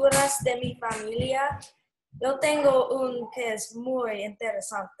 Aventuras de mi familia. Yo tengo un que es muy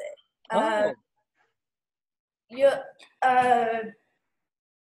interesante.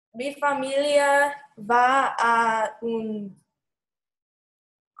 Mi familia va a un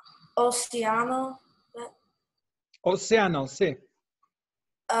océano. Océano, sí.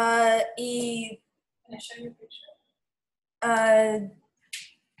 Y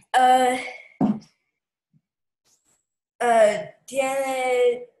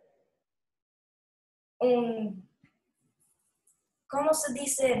tiene un, ¿cómo se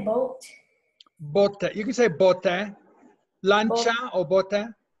dice boat? Bote. You can say bote. Lancha o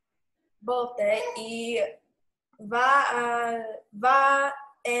bote. Bote y va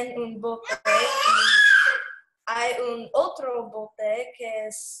en un bote y hay un otro bote que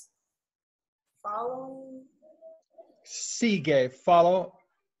es follow. Sigue, follow.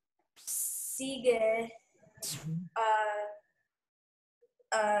 Sigue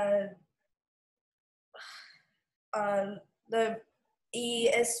y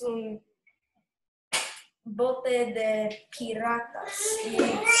es un bote de piratas.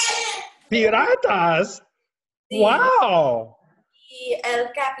 Piratas. Sí. Wow. Y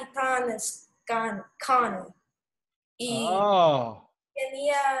el capitán es Connie. Y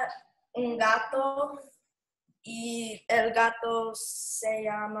tenía un gato y el gato se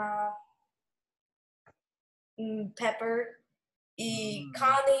llama Pepper. Y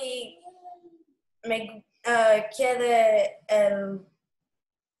Connie me quiere el,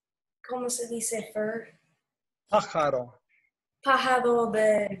 ¿cómo se dice? Fur. Pájaro. Pájaro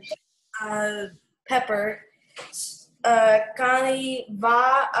de Pepper. Connie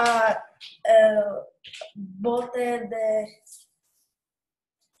va a el bote de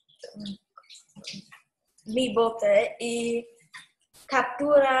mi bote y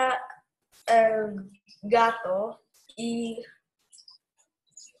captura el gato y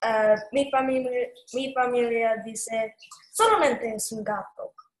mi familia dice solamente es un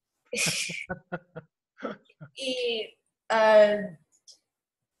gato. Y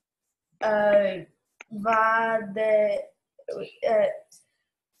va de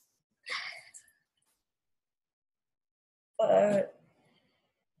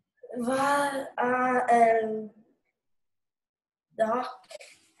va a el dock.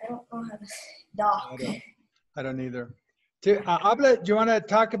 I don't know how to say dock. I don't either. Abla, do you want to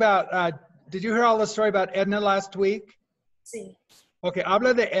talk about, did you hear all the story about Edna last week? Sí. Okay,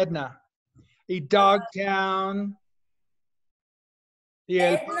 habla de Edna. Y Dogtown. Y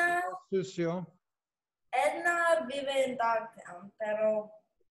el sucio. Edna vive en Dogtown, pero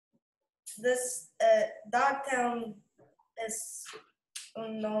Dogtown es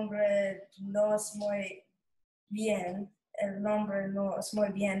un nombre, no es muy bien. El nombre no es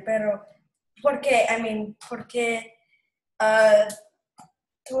muy bien, pero porque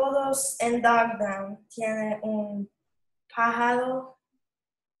todos en Dogtown tienen un pájaro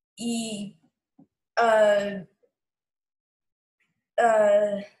y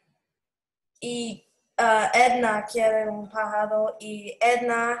Edna quiere un pájaro y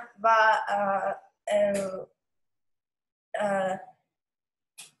Edna va a el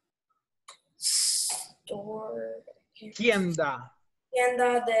Tienda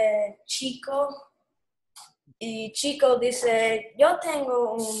de Chico y Chico dice, yo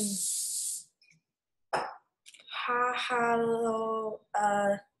tengo un pájaro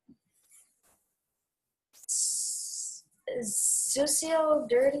sucio,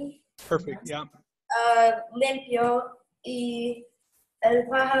 dirty. Perfect, yeah. Limpio y el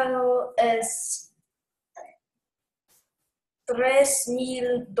pájaro es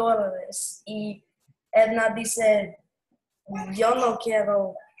 $3,000 y Edna dice, yo no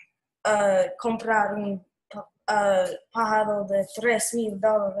quiero comprar un pájaro de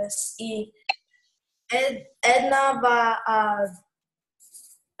 $3,000 y Edna va a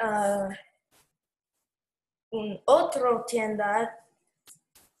un otro tienda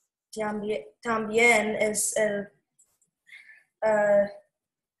también es el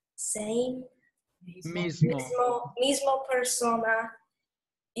same mismo persona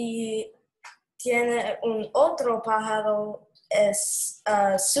y tiene un otro pájaro es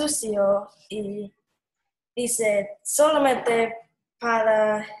sucio y dice solamente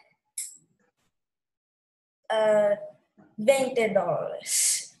para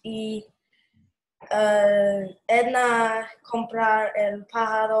 $20 y Edna comprar el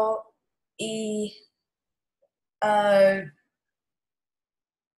pájaro y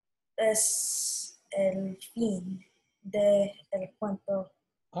es el fin del cuento.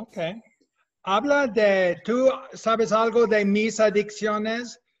 Ok. Habla de, ¿tú sabes algo de mis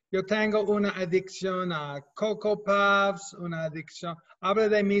adicciones? Yo tengo una adicción a Coco Puffs, una adicción. Habla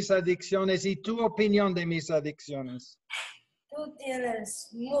de mis adicciones y tu opinión de mis adicciones. Tú tienes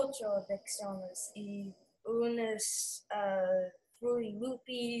muchas adicciones y unas Fruity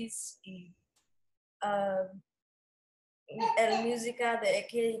Loopies y el música de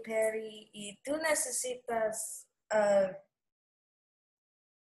Katy Perry y tú necesitas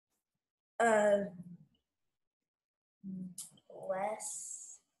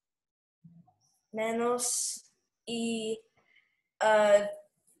menos y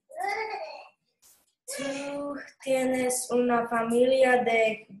tú tienes una familia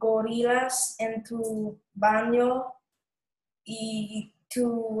de gorilas en tu baño y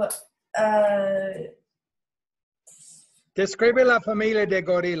tú Describe la familia de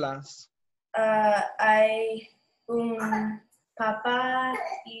gorilas. hay un papá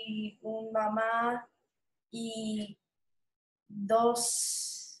y una mamá y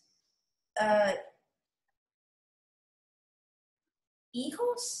dos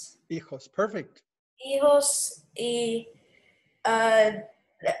hijos. Hijos, perfect. Hijos y el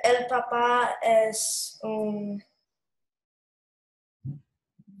papá es un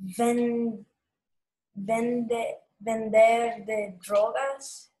vender de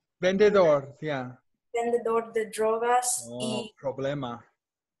drogas. Vendedor, yeah. Vendedor de drogas y problema.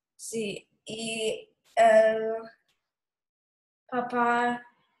 Sí, y el papá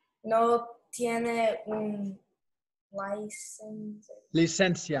no tiene un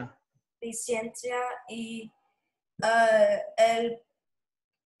licencia y el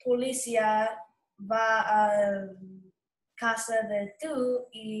policía va a casa de tú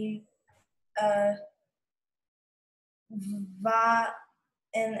y va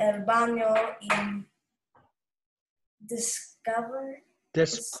en el baño y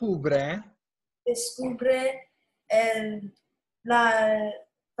descubre la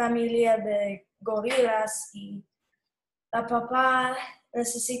familia de gorilas y la papá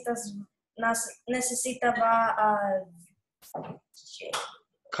necesitaba a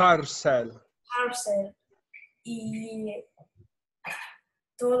cárcel y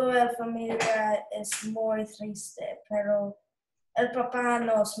toda la familia es muy triste, pero el papá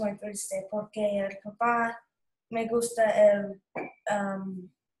no es muy triste porque el papá me gusta el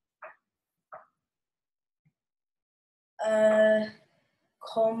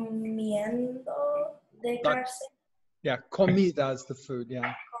comiendo de cárcel. Yeah, comida is the food,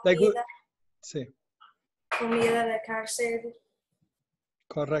 yeah. Comida, sí. Comida de cárcel.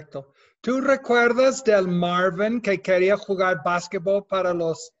 Correcto. ¿Tú recuerdas del Marvin que quería jugar básquetbol para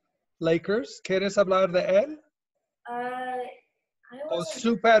los Lakers? ¿Quieres hablar de él? O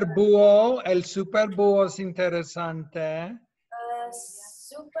Super Búho. El Super Búho es interesante.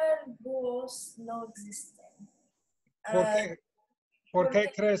 Super Búhos no existen. ¿Por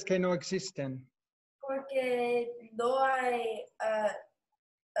qué crees que no existen? Porque no hay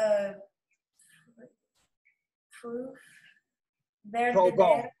proof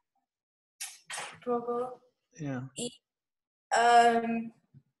verdadero. Progo. Yeah. Y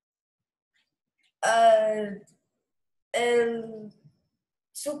el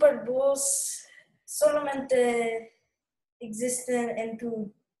Super Bowls solamente existen en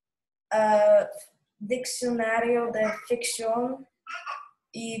tu diccionario de ficción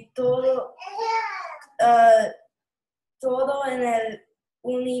y todo en el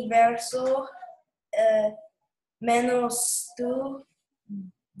universo menos tú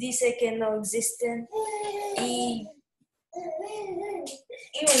dice que no existen y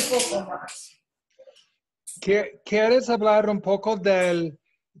un poco más. ¿Quieres hablar un poco del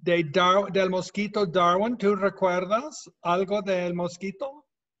mosquito Darwin? ¿Tú recuerdas algo del mosquito?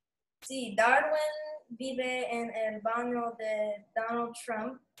 Sí, Darwin vive en el baño de Donald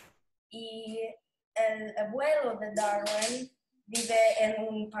Trump y el abuelo de Darwin vive en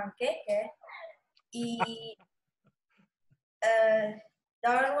un panqueque y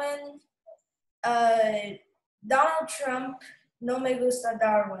Darwin, Donald Trump no me gusta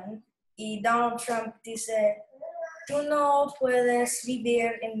Darwin y Donald Trump dice, tú no puedes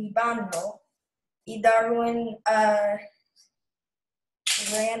vivir en mi baño y Darwin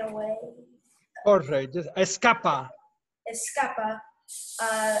ran away. Corre, escapa. Escapa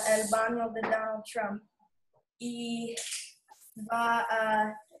al baño de Donald Trump y va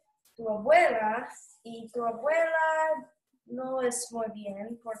a tu abuela y tu abuela no es muy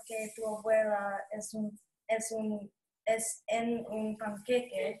bien porque tu abuela es en un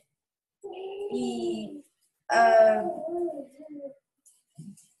panqueque y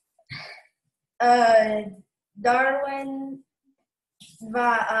Darwin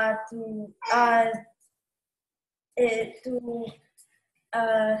va a tu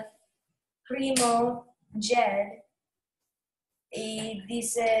primo Jed y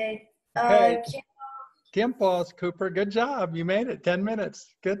dice Okay. Tiempos, Cooper. Good job. You made it. 10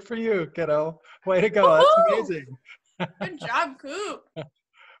 minutes. Good for you, kiddo. Way to go. That's amazing. Good job, Coop.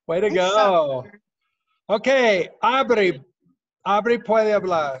 Way to go. Okay, Abri puede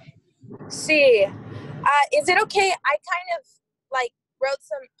hablar. Sí. Is it okay? I kind of like wrote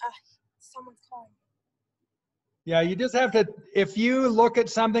some. Someone's calling. Yeah, you just have to, if you look at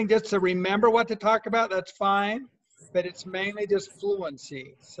something just to remember what to talk about, that's fine. But it's mainly just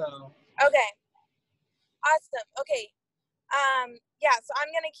fluency. So. Okay. Awesome. Okay. Yeah, so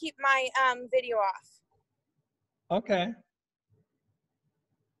I'm gonna keep my video off. Okay.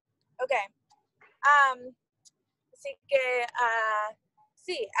 Okay. Así que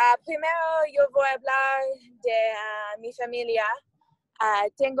sí, primero yo voy a hablar de mi familia.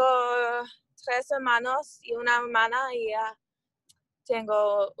 Tengo 3 hermanos y una hermana y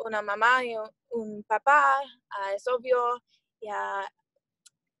tengo una mamá y un papá, es obvio. Y,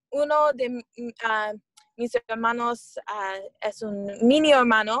 uno de mis hermanos es un mini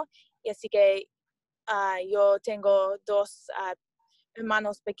hermano y así que yo tengo 2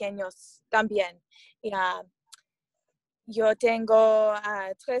 hermanos pequeños también. Y, yo tengo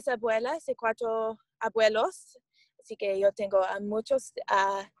 3 abuelas y 4 abuelos, así que yo tengo muchos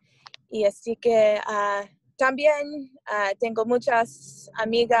y así que también tengo muchas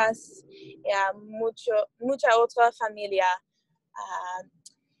amigas y mucha otra familia.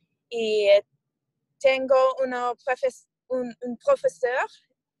 Y tengo un profesor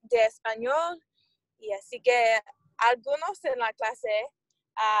de español y así que algunos en la clase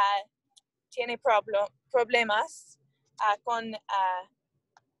tienen problemas con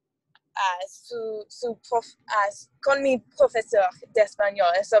con mi profesor de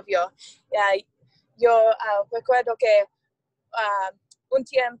español, es obvio. Yo recuerdo que un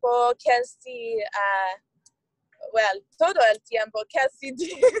tiempo Kelsey, todo el tiempo Kelsey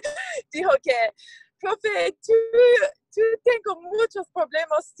dijo que, profe, tú tengo muchos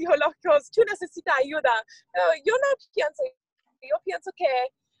problemas psicológicos, tú necesitas ayuda. Pero yo no pienso, yo pienso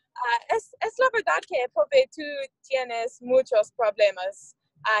que es la verdad que, profe, tú tienes muchos problemas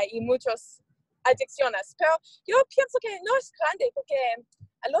y muchas adicciones, pero yo pienso que no es grande porque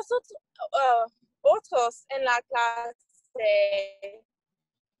los otros en la clase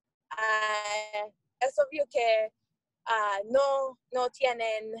es obvio que no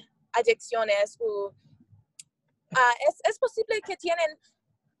tienen adicciones. Es posible que tienen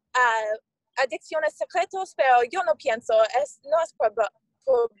adicciones secretas, pero yo no pienso, no es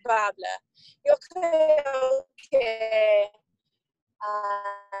probable. Yo creo que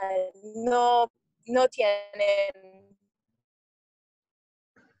no tienen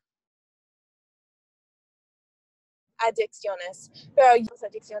adicciones, pero yo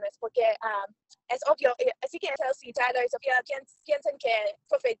adicciones porque es obvio, así que Chelsea, Tyler y Sofía piensan que,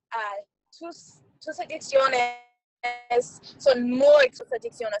 profe, tus adicciones son muy tus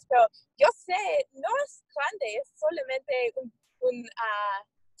adicciones, pero yo sé, no es grande, es solamente un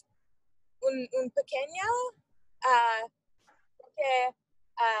pequeño, porque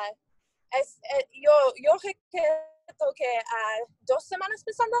yo recuerdo que 2 semanas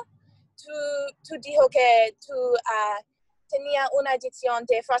pasando, tú dijo que tú tenía una adicción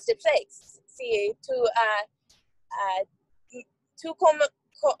de Frosted Flakes. Sí, tú como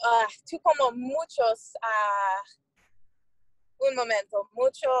muchos, un momento,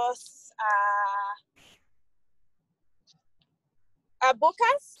 muchos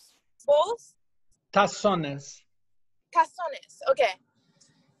bocas, bowls. Tazones. Tazones, ok.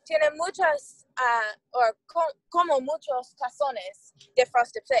 Tiene muchas, como muchos tazones de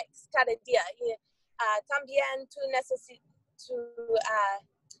Frosted Flakes cada día. Y también tú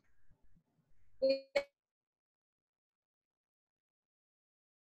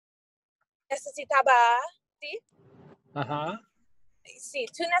necesitaba, ¿sí? Ajá. Sí,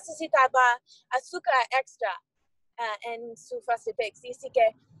 tú necesitabas azúcar extra en su fast fix. Así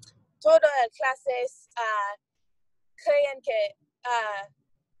que todas las clases creen que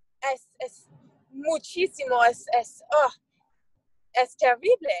es muchísimo, es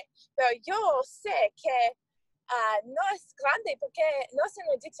terrible. Pero yo sé que no es grande, porque no es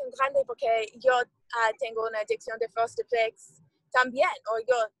una adicción grande, porque yo tengo una adicción de Frosted Flakes también, o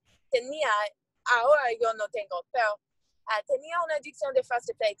yo tenía, ahora yo no tengo, pero tenía una adicción de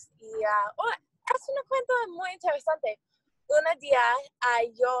Frosted Flakes. Y es una cuenta muy interesante. Un día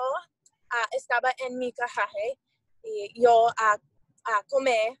yo estaba en mi garaje y yo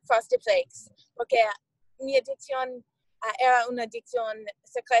comí Frosted Flakes, porque mi adicción era una adicción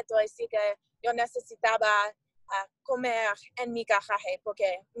secreta, así que yo necesitaba comer en mi garaje,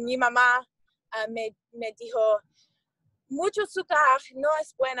 porque mi mamá me dijo, mucho azúcar no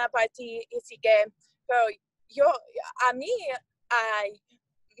es buena para ti, así que, pero yo, a mí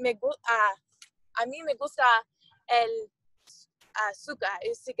me gusta el azúcar,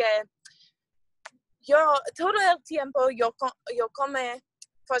 así que yo todo el tiempo yo como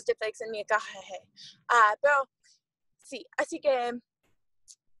Frosted Flakes en mi garaje, pero sí, así que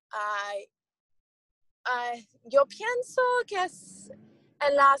yo pienso que es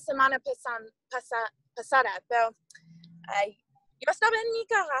en la semana pasada, pero yo estaba en mi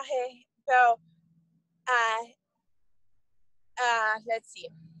garaje, pero let's see.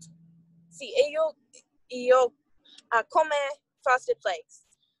 Sí, yo come Frosted Flakes.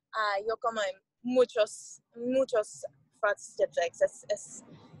 Yo como muchos Frosted Flakes. Es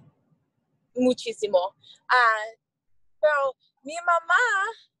muchísimo. Pero mi mamá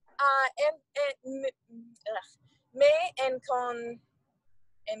me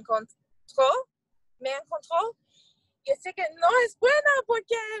encontró y sé que no es buena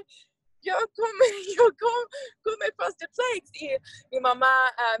porque yo come Frosted Flakes y mi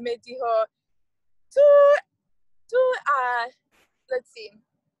mamá me dijo, let's see,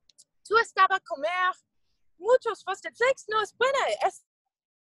 tú estabas a comer muchos Frosted Flakes, no es buena, es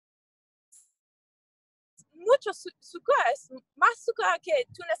mucho azúcar, es más azúcar que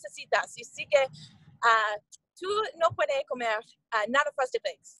tú necesitas. Así que tú no puedes comer nada Frosted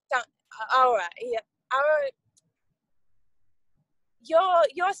Flakes. Ahora,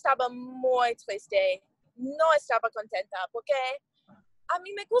 yo estaba muy triste, no estaba contenta, porque a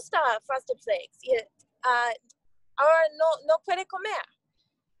mí me gusta Frosted Flakes y ahora no puede comer.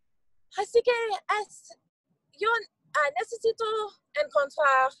 Así que yo necesito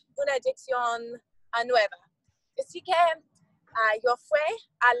encontrar una adicción nueva. Así que yo fui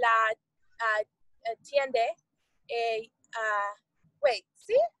a la tienda y,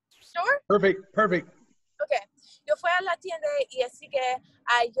 ¿sí? Sure? Perfect. Ok, yo fui a la tienda y así que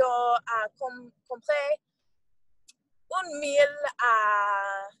yo compré 1,000,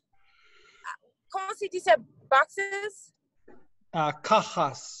 ¿cómo se dice? Boxes?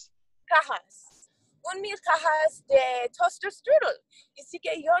 Cajas. Cajas. 1,000 cajas de toaster strudel. Y así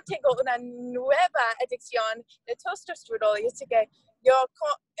que yo tengo una nueva adicción de toaster strudel. Y así que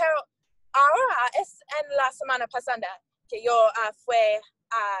pero ahora es en la semana pasada que yo fui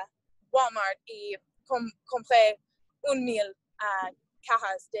a Walmart y compré 1,000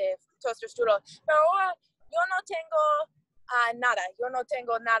 cajas de toaster strudel. Pero ahora yo no tengo nada. Yo no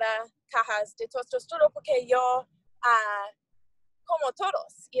tengo nada cajas de toaster strudel porque yo como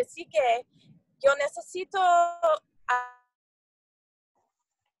todos. Y así que yo necesito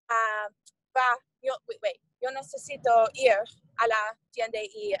yo necesito ir a la tienda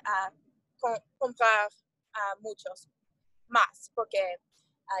y comprar muchos más porque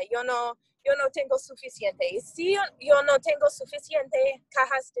yo no tengo suficiente. Y si yo no tengo suficiente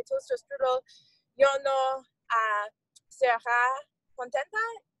cajas de toaster strudel, yo no será contenta,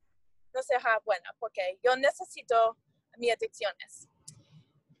 no será buena porque yo necesito mis adicciones.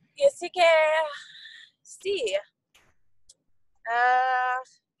 Y así que sí.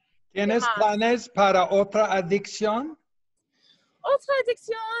 ¿Tienes planes para otra adicción? Otra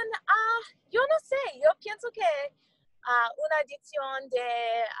adicción, yo no sé, yo pienso que una adicción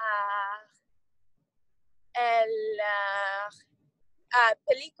de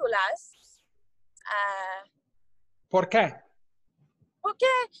películas. ¿Por qué? Porque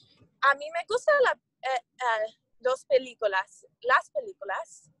a mí me gustan las películas,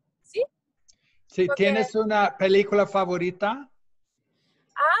 ¿sí? Si Porque, tienes una película favorita.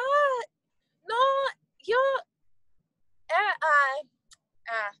 no, yo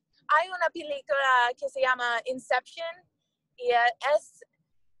hay una película que se llama Inception y es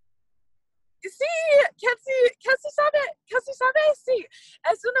sí, casi sabe, sí,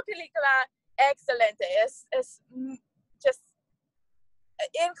 es una película excelente, es just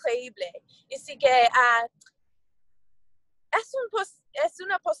increíble. Y sí que es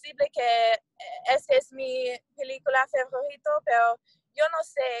una posible que esta es mi película favorita, pero yo no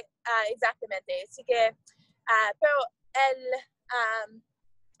sé exactamente. Así que, pero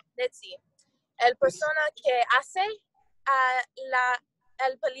let's see, el persona que hace la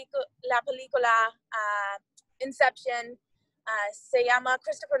película Inception se llama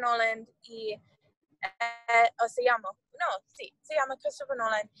Christopher Nolan y se llama Christopher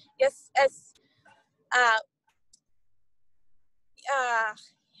Nolan. Y él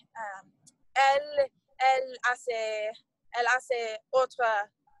hace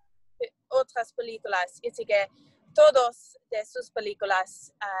otras películas, y así que todas de sus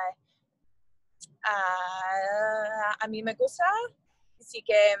películas a mí me gusta, así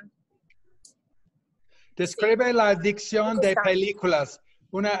que Describe sí, la adicción me de gusta. películas.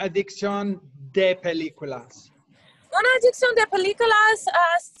 Una adicción de películas. Una adicción de películas,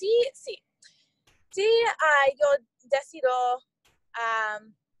 sí, yo decido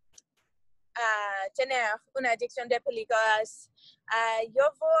tener una adicción de películas.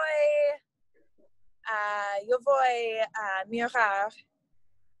 Yo voy a mirar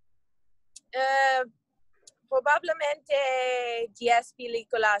probablemente 10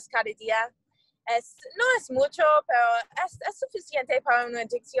 películas cada día. No es mucho, pero es suficiente para una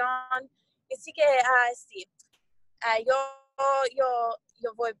adicción. Así que sí, yo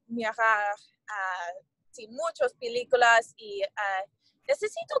voy a mirar muchas películas y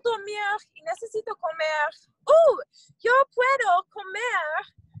necesito dormir y necesito comer. Yo puedo comer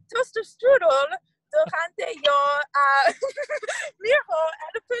toaster strudel durante yo miro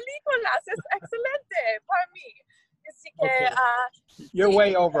las películas. Es excelente para mí. Así que Okay. You're sí,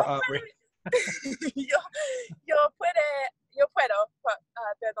 way over, Aubrey. yo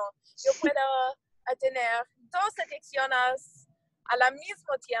puedo tener dos adicciones al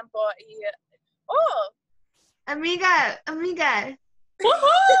mismo tiempo y Amiga.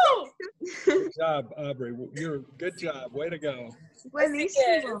 Woohoo! Good job, Aubrey. Good job. Way to go.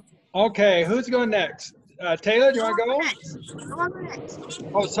 Buenísimo. Okay, who's going next? Taylor, do you want to go? I want to go next.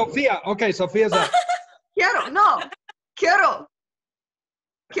 Oh, Sophia. Okay, Sophia's up. Quiero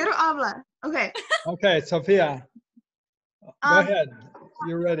hablar. Okay. Okay, Sophia. Go ahead.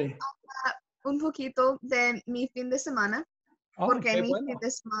 You're ready. Un poquito de mi fin de semana, porque qué mi bueno. fin de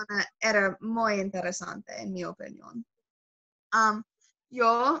semana era muy interesante, en mi opinión.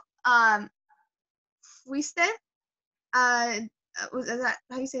 Yo fuiste is that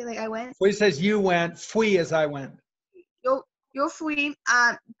how you say, like, I went? Fui says you went. Fui as I went. Yo fui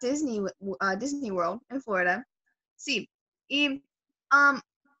a Disney World en Florida. Sí. Y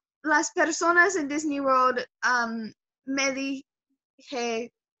las personas en Disney World me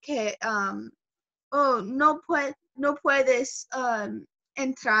dije que no puedes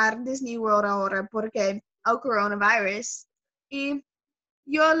entrar a Disney World ahora porque el coronavirus. Y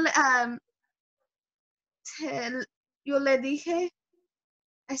yo yo le dije,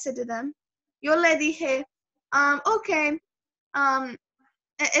 I said to them, yo le dije, okay,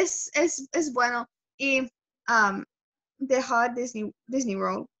 es bueno y dejar Disney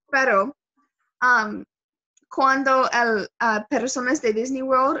World, pero cuando personas de Disney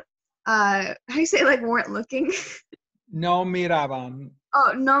World, I say, like, weren't looking. No miraban.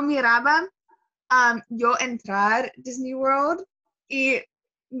 No miraban, yo entrar Disney World y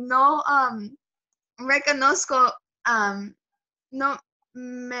no reconozco, no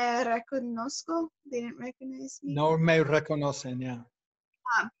me reconozco, they didn't recognize me. No me reconocen, ya.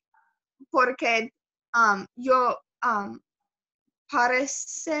 Porque yo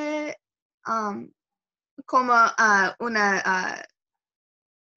parece como una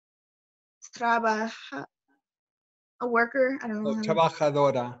a worker, I don't know.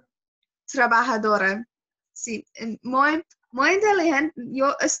 Trabajadora. Trabajadora. Sí, muy inteligente.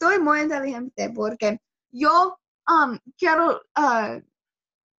 Yo estoy muy inteligente porque yo quiero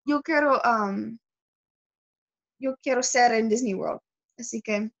ser en Disney World. Así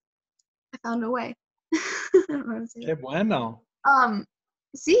que I found a way. Qué bueno.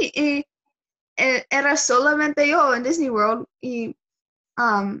 Sí, y era solamente yo en Disney World y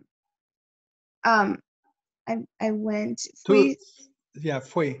I went, fui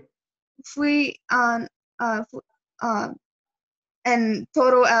en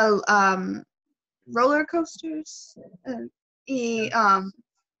todo el roller coasters y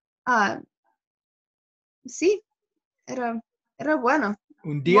sí, era bueno.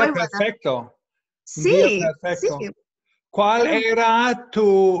 Un día Muy buena. perfecto. Un Sí, día perfecto. sí. ¿Cuál Pero- era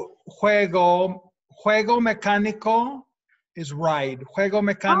tu juego? Juego mecánico is ride. Juego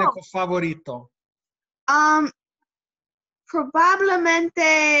mecánico favorito.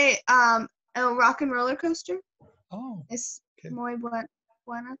 Probablemente el Rock and Roller Coaster. Oh, Es okay. muy buena.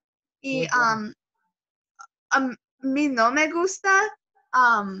 Muy Y bueno. mí no me gusta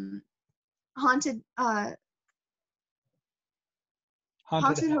Haunted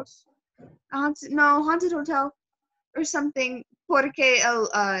Haunted house. Haunted Hotel or something porque el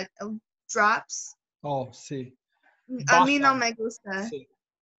drops. Oh, sí. A mí no Bajan. me gusta. Sí.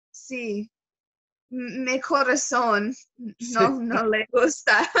 Sí. Mi corazón Sí. no le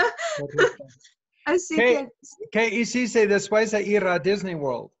gusta. Correcto. Así ¿Qué, que ¿Qué hiciste después de ir a Disney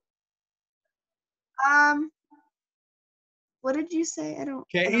World? what did you say? I don't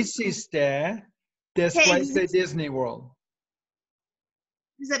 ¿Qué know. hiciste después de Disney World?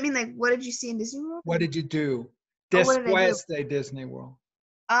 Does that mean like what did you see in Disney World? What did you do Oh, what did I do? después de Disney World?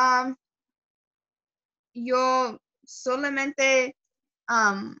 Yo solamente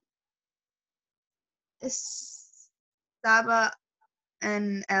estaba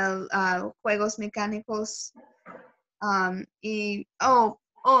en el juegos mecánicos y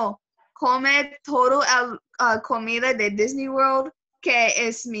come todo el comida de Disney World que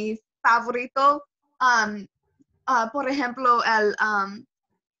es mi favorito. Por ejemplo, el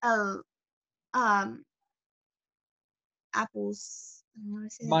apples. I don't know how to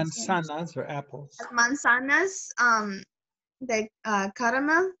say that in Spanish. Manzanas or apples? Manzanas de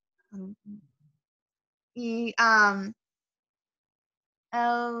caramel y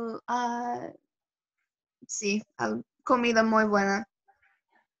sí, comida muy buena.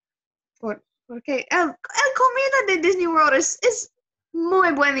 Porque el comida de Disney World es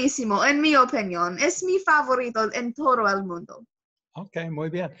muy buenísimo, en mi opinión. Es mi favorito en todo el mundo. Ok, muy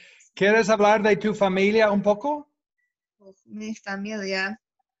bien. ¿Quieres hablar de tu familia un poco? Mi familia.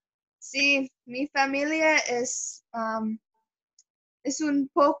 Sí, mi familia es un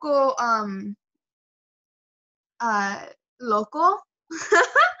poco loco.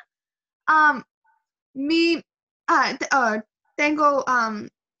 Mi, tengo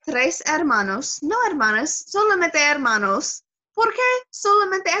 3 hermanos, no hermanas, solamente hermanos. ¿Por qué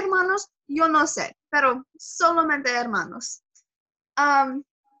solamente hermanos? Yo no sé, pero solamente hermanos.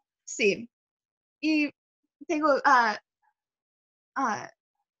 Sí, y tengo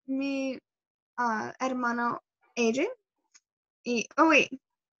mi hermano AJ y, oh wait,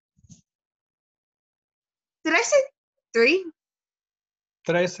 did I say 3?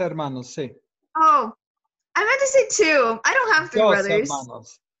 3 hermanos, sí. Oh, I meant to say 2. I don't have 3 2 brothers.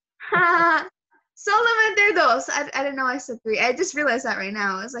 hermanos. Solamente 2. I didn't know I said 3. I just realized that right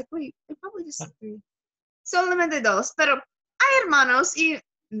now. I was like, wait, I probably just said 3. Solamente 2. Pero hay hermanos y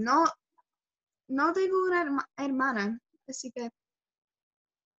no tengo una hermana. Así que,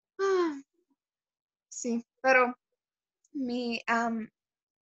 sí. Pero mi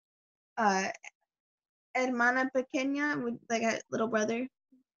hermana pequeña, like a little brother,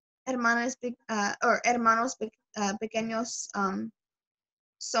 hermanas or hermanos pequeños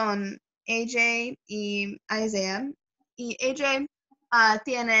son AJ y Isaiah. Y AJ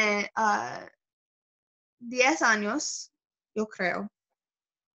tiene 10 años, yo creo.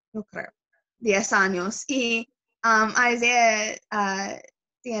 10 años. Y Isaiah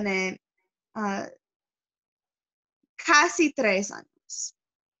tiene casi 3 años.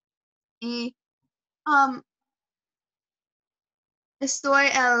 Y estoy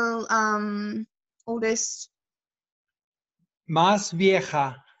el oldest. Más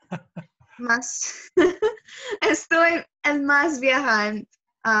vieja. Más. Estoy el más vieja en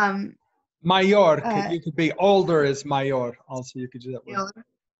Mayor. You could be older as mayor. Also, you could do that word.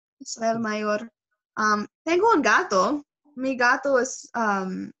 Soy el mayor. Tengo un gato. Mi gato es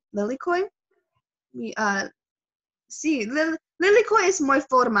Lilycoy. Sí, Lilycoy es muy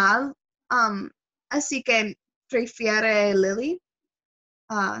formal. Así que prefiere Lily.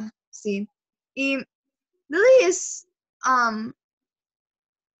 Sí. Y Lily es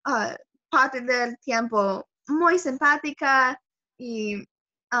parte del tiempo muy simpática y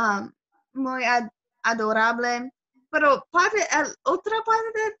muy adorable, pero otra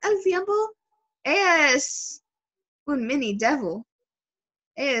parte del tiempo ella es un mini devil.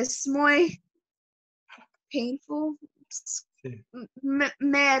 Es muy painful. Sí.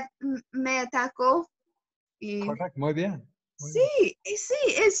 Me atacó y Correcto, muy bien. Muy sí, bien. sí,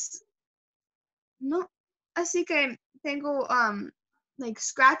 es no, así que tengo like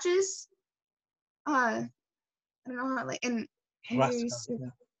scratches. I don't know how like injuries. Rascas.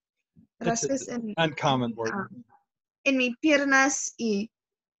 Yeah. It's Rascas an and uncommon word. en mis piernas y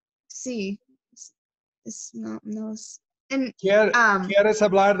sí, no es. ¿Quieres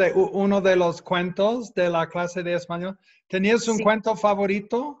hablar de uno de los cuentos de la clase de español? ¿Tenías un Sí. cuento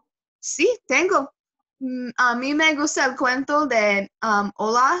favorito? Sí, tengo. A mí me gusta el cuento de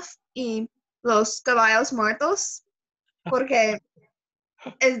Olaf y los caballos muertos porque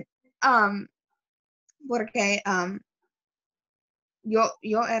es, um, porque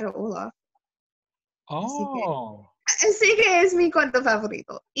yo era Olaf, Oh, así que es mi cuento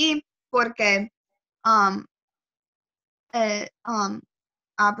favorito y porque um,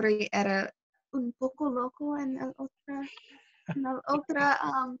 Aubrey era un poco loco en el otro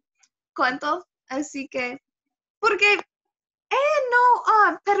cuento, así que porque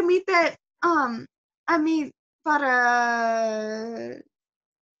no permite a mí para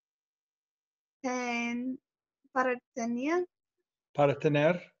para tener para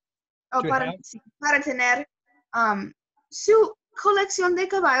tener. o To para, have. sí, para tener su colección de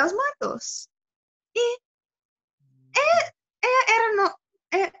caballos muertos. Y ella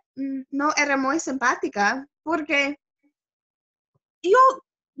no era muy simpática porque yo,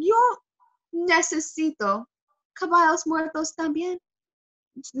 yo necesito caballos muertos también.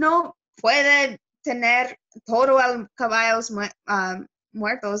 No puede tener todo el caballos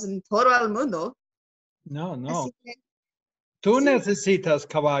muertos en todo el mundo. No, no. Así que Tú sí, necesitas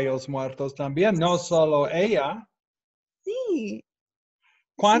caballos muertos también, no solo ella. sí. Así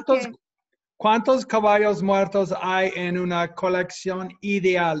 ¿Cuántos, que cuántos caballos muertos hay en una colección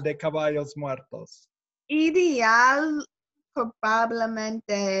ideal de caballos muertos? ideal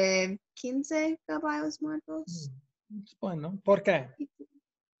probablemente 15 caballos muertos. Bueno, ¿por qué?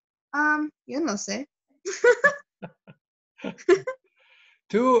 Yo no sé.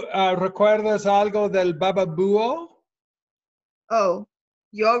 ¿Tú recuerdas algo del bababúo? Oh,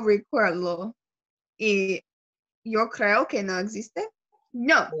 yo recuerdo y yo creo que no existe.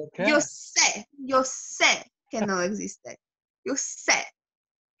 No, ¿Por qué? yo sé que no existe. Yo sé,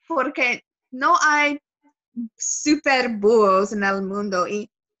 porque no hay super búhos en el mundo y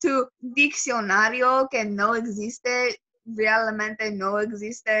tu diccionario que no existe, realmente no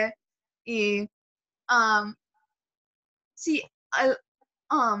existe. Y sí, el,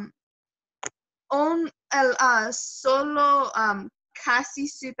 um, solo casi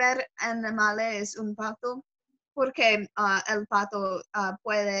super animal es un pato, porque el pato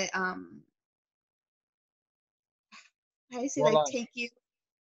puede, how do you say, like, Volar. take you,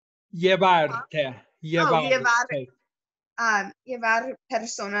 Llevarte. Llevarte. llevar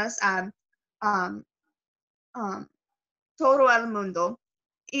personas a um, todo el mundo.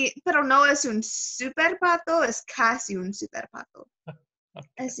 Pero no es un super pato, es casi un super pato.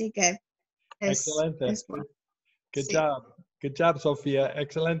 Okay. Así que Excelente. es bueno. Good Sí. job. Good job, Sophia.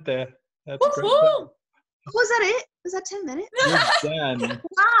 Excelente. That's a great Woohoo! job. Was that it? Was that 10 minutes? You're done.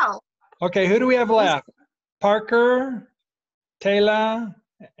 Wow. Okay, who do we have left? Parker, Taylor,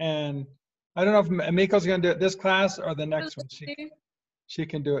 and I don't know if Miko's going to do it this class or the next one. She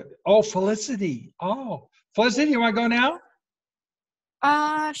can do it. Oh, Felicity. Oh, Felicity, you want to go now?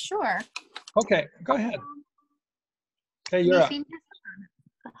 Sure. Okay, go ahead. Okay, you're up.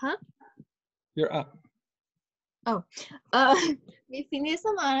 Ajá. You're up. Oh, mi fin de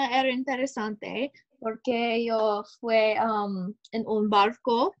semana era interesante porque yo fui en un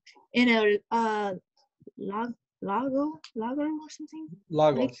barco en el lago or something.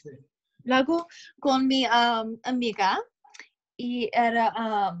 Lagos. Lago con mi amiga y era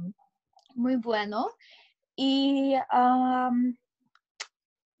muy bueno y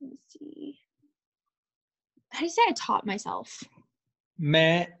let's see. How do you say I taught myself?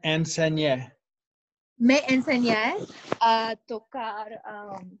 Me enseñé. Me enseñé a tocar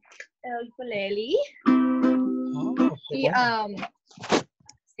el ukulele Oh, y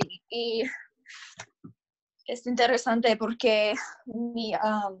sí, y es interesante porque mi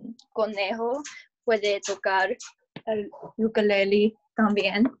conejo puede tocar el ukulele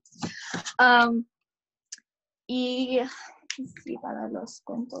también. Y sí, para los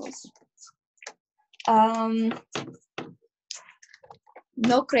cuentos.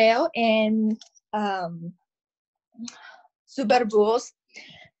 No creo en superbúhos,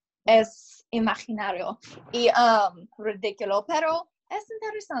 es imaginario y ridículo, pero es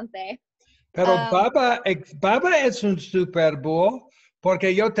interesante. Pero Baba es un super búho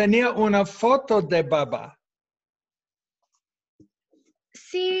porque yo tenía una foto de Baba.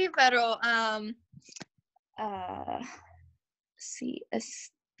 Sí, pero sí,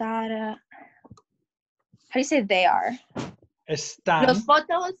 estar. How do you say they are? Están. Los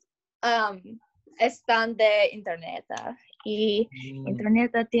fotos están de internet y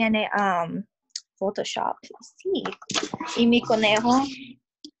internet tiene Photoshop. Sí. Y mi conejo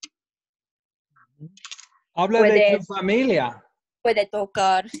Habla de tu familia. puede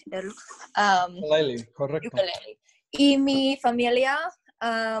tocar el Ukulele, correcto. ukulele. Y mi familia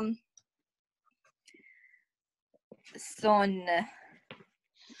son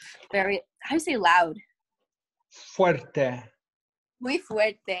very, how do you say loud? Fuerte. Muy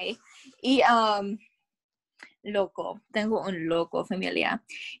fuerte. Y loco. Tengo un loco familia.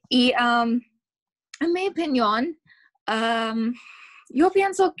 Y en mi opinión, yo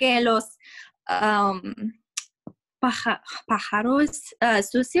pienso que los pájaros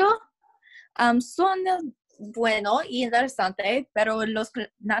sucios son buenos y interesantes, pero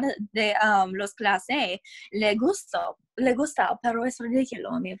nada de los clases le gusta, pero es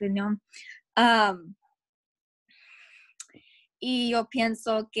ridículo en mi opinión. Y yo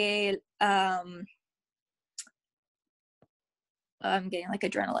pienso que I'm getting like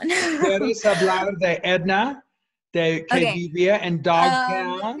adrenaline. ¿Quieres hablar de Edna, que vivía en Yo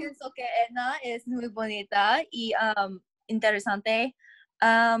Dogtown? pienso que Edna es muy bonita y interesante.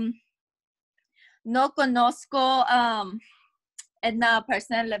 No conozco Edna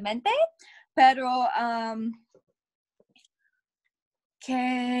personalmente, pero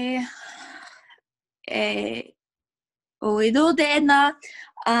que he oído de Edna,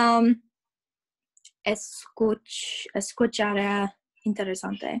 escucharé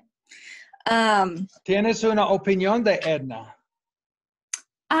interesante. ¿Tienes una opinión de Edna?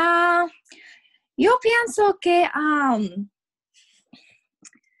 Yo pienso que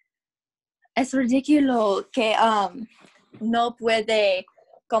es ridículo que no puede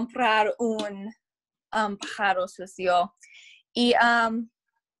comprar un pájaro sucio. Y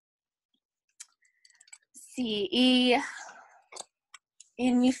sí, y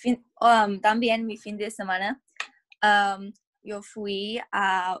en también mi fin de semana yo fui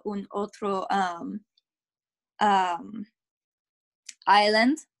a un otro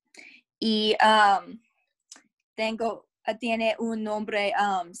island y tiene un nombre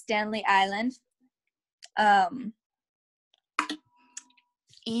Stanley Island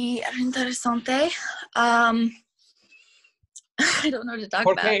y era interesante. I don't know what to talk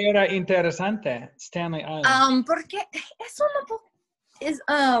 ¿Por about. qué era interesante Stanley Island? Porque es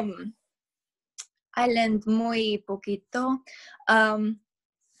island muy poquito.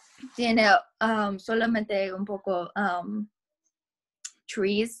 Tiene solamente un poco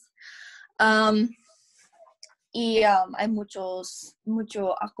trees. Y hay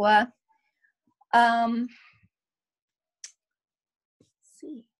mucho agua.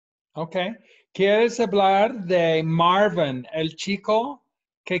 Sí. Ok. ¿Quieres hablar de Marvin, el chico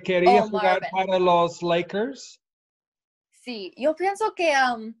que quería jugar Marvin. para los Lakers? Sí, yo pienso que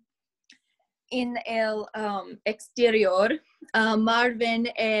en el exterior Marvin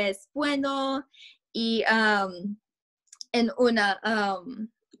es bueno y en una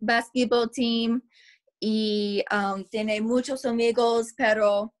basketball team y tiene muchos amigos,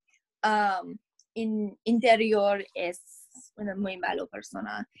 pero en interior es una muy mala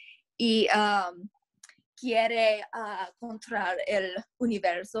persona y quiere controlar el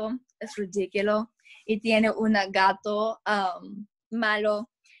universo, es ridículo y tiene un gato malo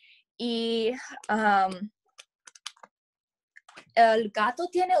y el gato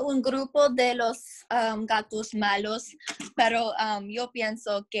tiene un grupo de los gatos malos, pero yo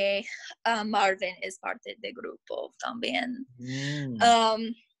pienso que Marvin es parte del grupo también.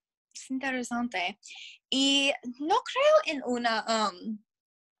 Es interesante. Y no creo en una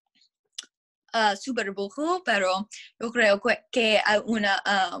super brujo, pero yo creo que hay una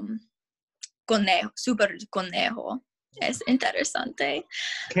super conejo. Es interesante.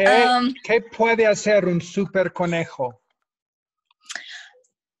 ¿Qué puede hacer un super conejo?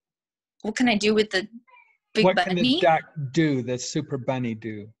 What can I do with the big What bunny? can the duck do, the super bunny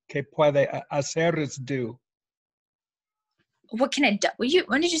do? ¿Qué puede hacer is do? What can I do?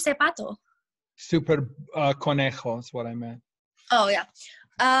 When did you say pato? Super conejo is what I meant. Oh, yeah.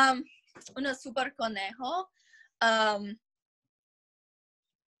 Una super conejo.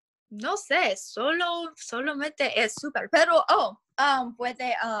 No sé, solamente es super. Pero,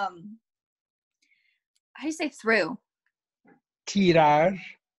 puede, how do you say through? Tirar.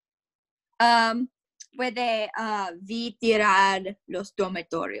 Puede tirar los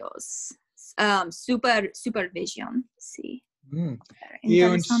dormitorios. Supervision, sí. Y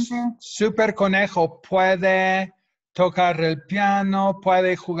un super conejo puede tocar el piano,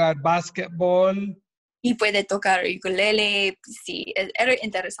 puede jugar básquetbol. Y puede tocar ukulele, sí, era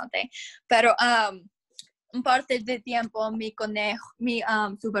interesante. Pero un parte del tiempo mi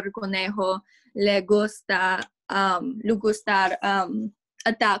super conejo le gusta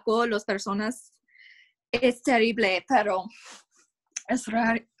ataco a las personas es terrible, pero es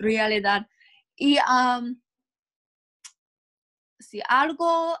realidad. Y si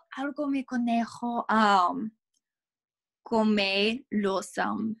algo mi conejo come los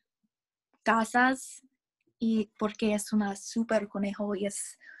casas, y porque es una super conejo y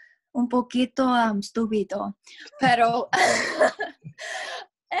es un poquito estúpido, pero es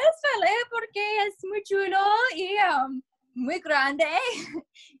feliz porque es muy chulo y muy grande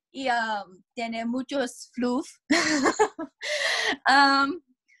y tiene muchos fluff.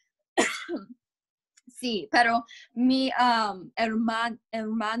 Sí, pero mi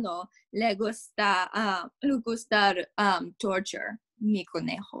hermano le gusta torture. Mi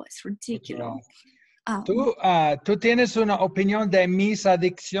conejo es ridículo. ¿Tú tienes una opinión de mis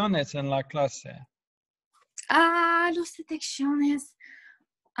adicciones en la clase? Las adicciones.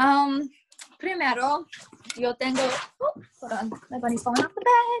 Primero, yo tengo... hold on, my bunny's falling off the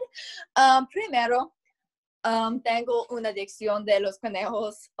bed. Primero, tengo una adicción de los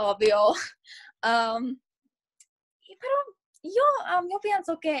conejos, obvio. Pero yo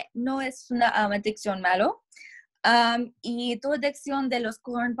pienso que no es una adicción malo. Y tu adicción de los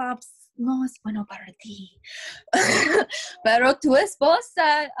corn pops no es bueno para ti. Pero tu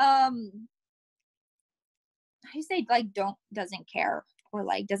esposa, how you say, like, doesn't care or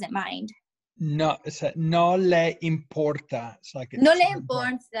like doesn't mind. No, o sea, no le importa. No le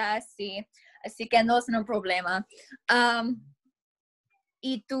importa, sí. Así que no es un problema.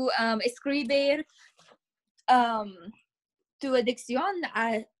 Y tu escribir tu adicción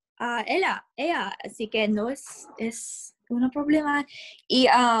a ella, así que no es un problema.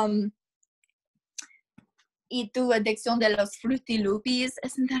 Y tu adicción de los Fruity Loopies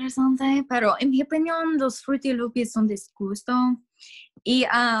es interesante, pero en mi opinión los Fruity Loopies son disgusto. Y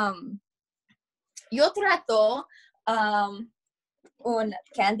yo trato un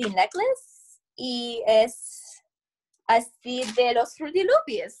candy necklace y es así de los Fruity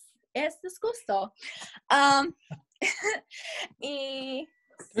Loopies. Es disgusto. Y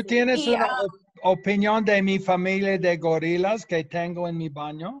 ¿Tú tienes una opinión de mi familia de gorilas que tengo en mi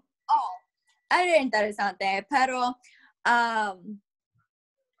baño? Es interesante, pero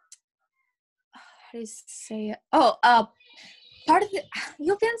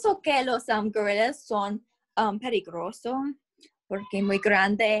yo pienso que los gorilas son peligrosos porque muy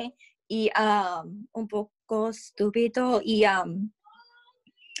grande y un poco estúpido y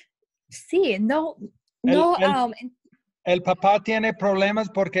sí, no. El papá tiene problemas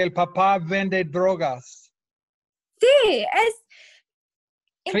porque el papá vende drogas. Sí, es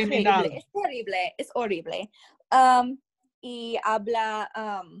criminal. increíble, es terrible, es horrible. Y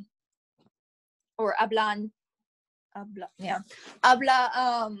habla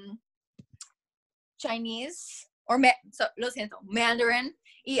Chinese, lo siento, Mandarin.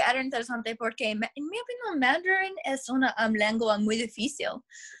 Y era interesante porque, en mi opinión, Mandarin es una lengua muy difícil.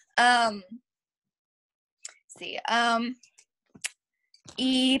 Sí.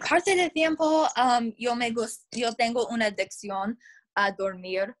 Y parte del tiempo yo tengo una adicción a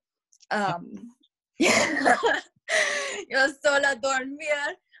dormir. Yo solo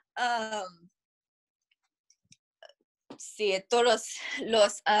dormir. Sí, todos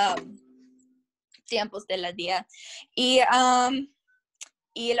los tiempos del día. Y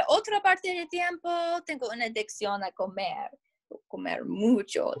la otra parte del tiempo tengo una adicción a comer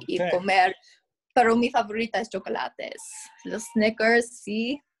mucho y comer. Pero mi favorita es chocolates. Los Snickers,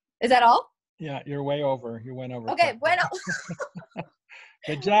 sí. Is that all? Yeah, you're way over. You went over. Okay, bueno.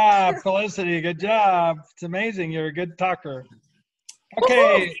 Good job, Felicity. Good job. It's amazing. You're a good talker.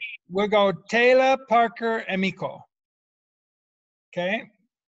 Okay, we'll go Taylor, Parker, and Miko. Okay,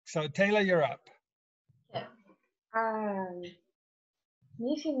 so Taylor, you're up.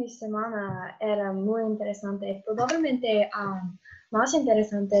 Mi fin de semana era muy interesante, probablemente más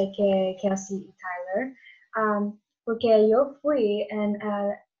interesante que así Tyler, porque yo fui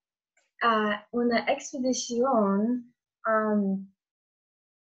a una expedición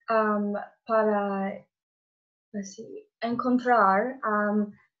para encontrar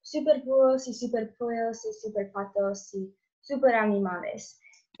superbúhos y superpollos y superpatos y superanimales.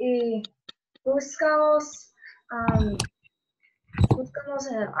 Y buscamos en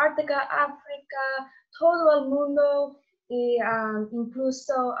el Ártica, África, todo el mundo, y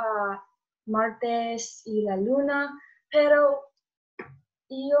incluso Marte y la Luna, pero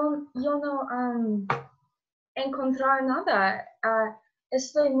yo no encontré nada.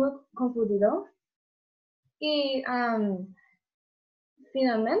 Estoy muy confundido. Y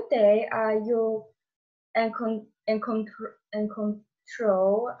finalmente yo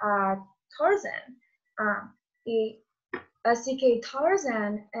encontró a Tarzan. Y así que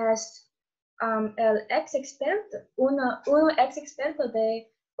Tarzan es el ex experto, un ex experto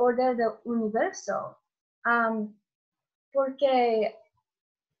de orden del universo. Porque,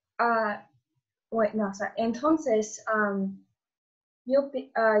 no, o sea, entonces, yo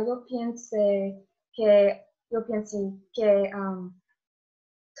pensé que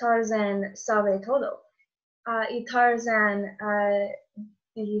Tarzan sabe todo. Y Tarzan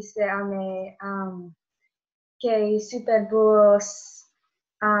dijiste a mí que super búhos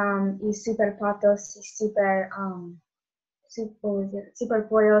y super patos y super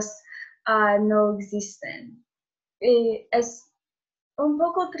pollos no existen. Y es un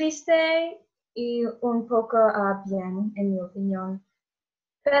poco triste y un poco bien, en mi opinión.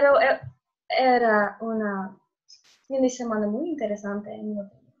 Pero era una fin de semana muy interesante, en mi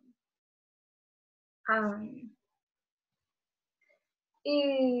opinión.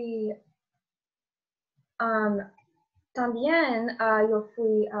 Y también yo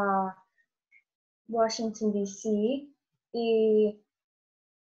fui a Washington, D.C. y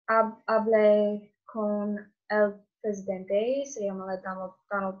hablé con el presidente, se llama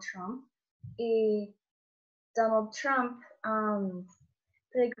Donald Trump. Y Donald Trump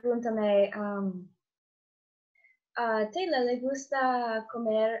pregúntame, ¿a Taylor le gusta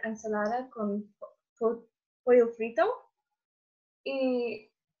comer ensalada con pollo frito?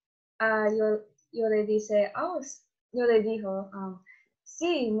 Y yo le dice, yo le dijo,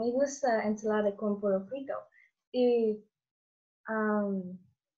 sí, me gusta ensalada con pollo frito. Y,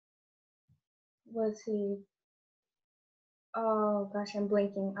 was he, oh gosh, I'm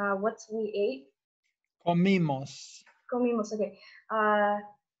blanking. What's we ate? Comimos. Comimos, okay.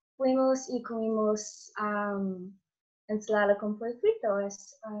 Fuimos y comimos ensalada con pollo frito.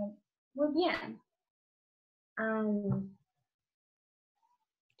 Es muy bien.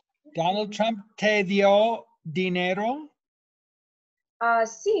 Donald Trump te dio dinero.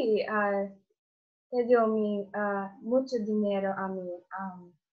 Sí, te dio mucho dinero a mí.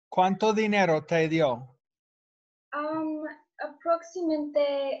 ¿Cuánto dinero te dio?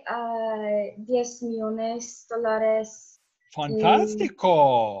 Aproximadamente $10 millones.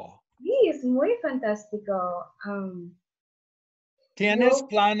 Fantástico. Sí, es muy fantástico. ¿Tienes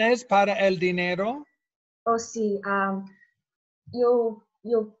planes para el dinero? Oh, sí. Yo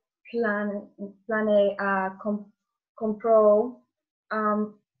planeé compró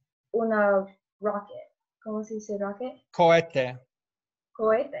una rocket. ¿Cómo se dice rocket? Cohete.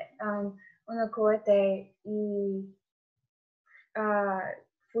 Cohete. Una cohete y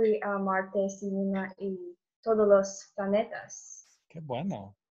fui a Marte y todos los planetas. Qué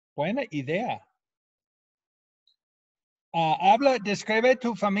bueno. Buena idea. Describe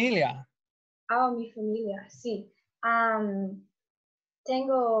tu familia. Mi familia, sí.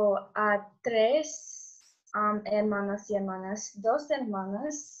 Tengo tres hermanos y hermanas. Dos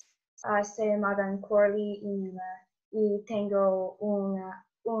hermanas se llaman Corley y Mila. Y tengo uno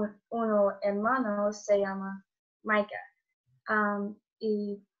hermano se llama Micah.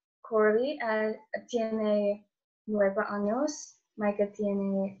 Y Corley tiene 9 años. Micah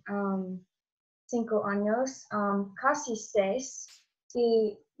tiene 5 años, casi 6.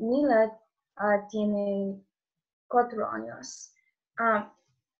 Y Mila tiene 4 años.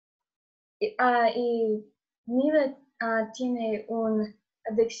 Y Mila tiene una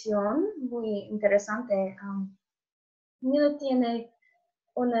adicción muy interesante. Mila tiene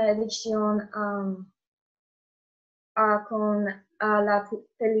una adicción con la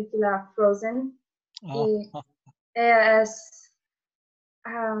película Frozen. Y ella es,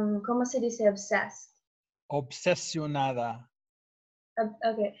 ¿cómo se dice obsessed? Obsesionada.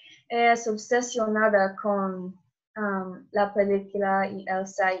 Okay. Es obsesionada con la película y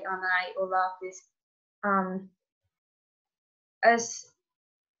Elsa y Anna y Olaf.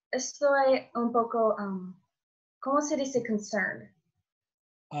 Estoy un poco, ¿cómo se dice concerned?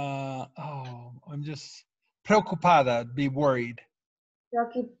 I'm just preocupada, be worried.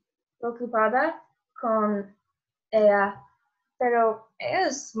 Preocupada con ella, pero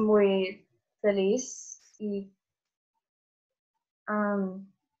es muy feliz y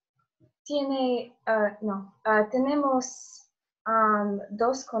tenemos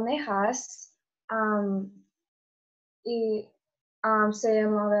 2 conejas y se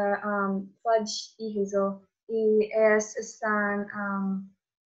llaman Fudge y Hazel y ellas están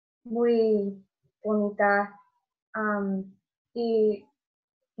muy bonitas y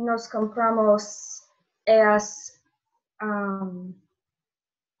nos compramos ellas how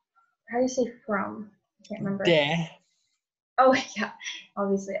do you say from? I can't remember. Oh yeah,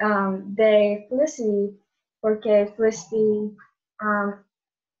 obviously. De Felicity, porque Felicity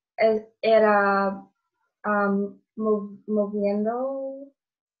era moviendo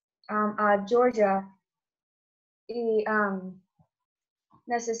a Georgia y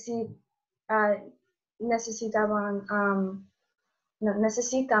necesitaban,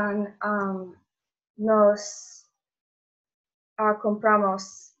 necesitan nos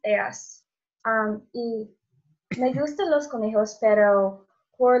compramos ellas. Y me gustan los conejos, pero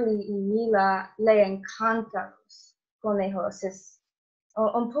Corley y Mila le encantan los conejos. Es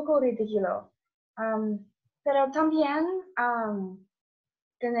un poco ridículo. Pero también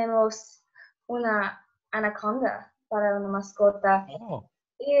tenemos una anaconda para una mascota. Oh.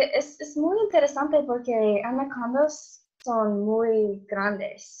 Y es muy interesante porque anacondas son muy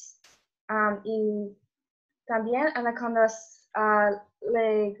grandes. Y también anacondas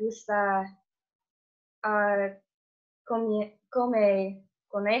le gusta come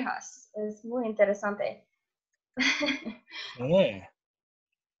conejas. Es muy interesante.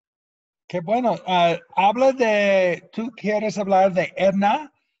 Qué bueno. ¿Tú quieres hablar de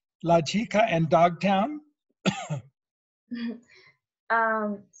Edna, la chica en Dogtown?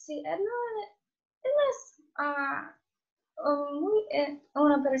 Sí, Edna es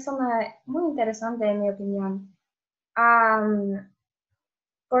una persona muy interesante en mi opinión.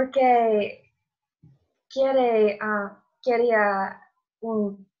 Porque quería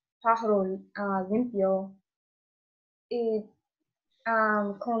un pájaro limpio y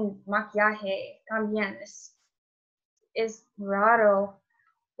con maquillaje también es raro.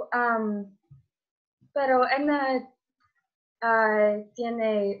 Pero Edna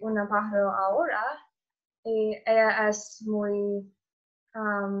tiene una pájaro ahora y ella es muy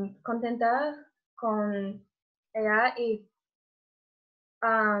contenta con ella y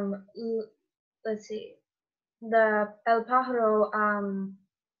let's see, el pájaro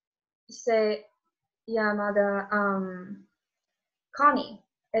se llama Connie.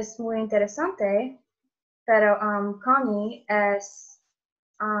 Es muy interesante, pero Connie es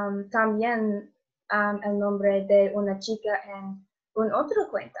también el nombre de una chica en una otra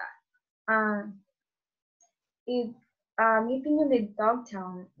cuenta. Y mi opinión de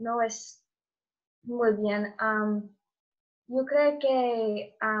Dogtown no es muy bien. Yo creo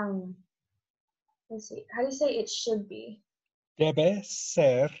que, let's see, how do you say it should be? Debe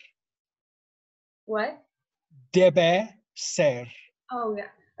ser. What? Debe ser. Oh,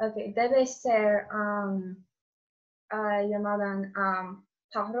 yeah. Okay, debe ser llamadan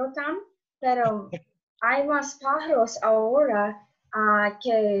pájaro tam, pero hay más pájaros ahora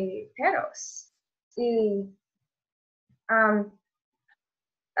que perros. Y la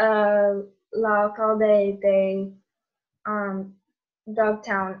alcalde de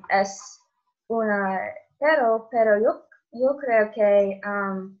Dogtown es una pero yo creo que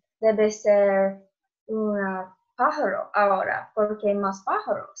debe ser una pájaro ahora, porque hay más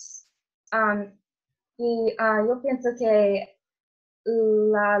pájaros. Y yo pienso que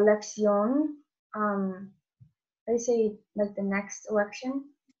la elección, I say like the next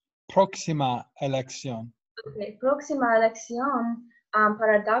election. Próxima elección. Okay, próxima elección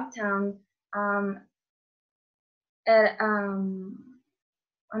para Dogtown. I'm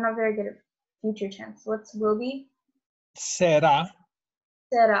not very good at future tense. What's will be? Será.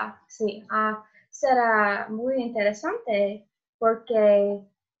 Será, sí. Será muy interesante porque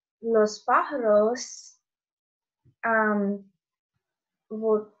los pájaros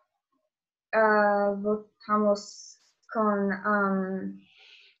votamos con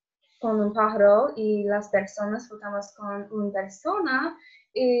un pájaro y las personas votamos con una persona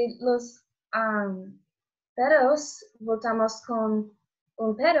y los perros votamos con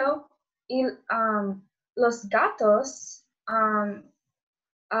un perro y los gatos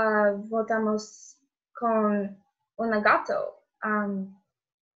votamos con un gato.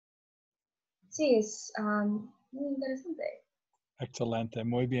 Sí, es muy interesante. Excelente.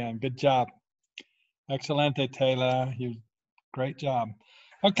 Muy bien. Good job. Excelente, Taylor. Great job.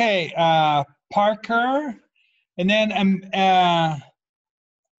 Okay, Parker. And then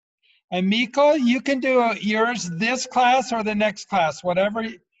and Miko, you can do yours this class or the next class, whatever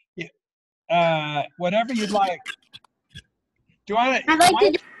you'd like. Do you want to? I'd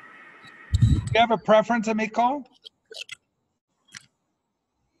like to. Do you have a preference, Miko?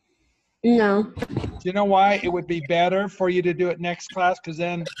 No. Do you know why it would be better for you to do it next class? Because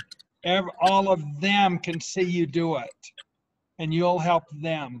then all of them can see you do it, and you'll help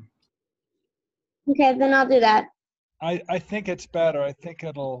them. Okay, then I'll do that. I think it's better. I think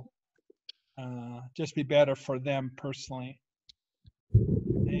it'll just be better for them personally.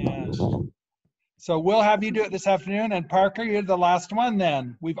 And so we'll have you do it this afternoon. And Parker, you're the last one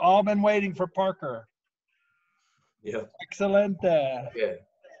then. We've all been waiting for Parker. Yeah. Excelente. Yeah.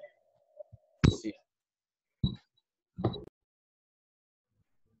 See.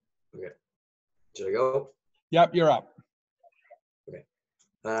 Okay. Should I go? Yep, you're up. Okay.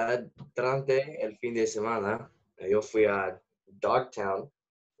 Durante el fin de semana, yo fui a Dogtown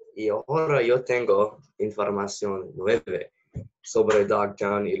y ahora yo tengo información nueva sobre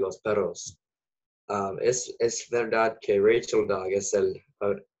Dogtown y los perros. Es verdad que Rachel Dog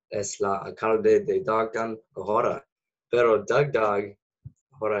es la alcalde de Dogtown ahora, pero Doug Dog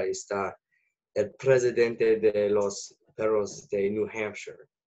ahora está el presidente de los perros de New Hampshire.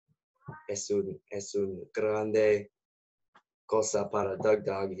 Es un grande cosa para Doug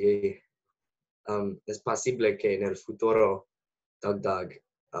Dog y es posible que en el futuro Doug Dog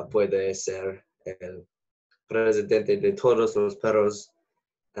puede ser el presidente de todos los perros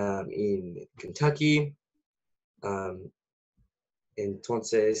en Kentucky.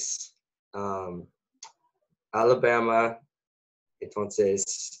 Entonces, Alabama,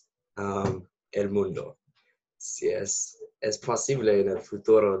 entonces el mundo. Si es posible en el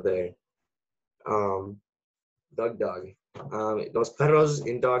futuro de Doug Dog. Los perros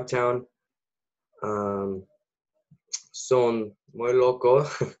en Dogtown son muy locos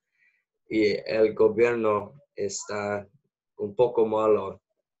y el gobierno está un poco malo.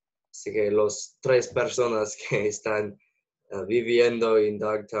 Así que las 3 personas que están viviendo en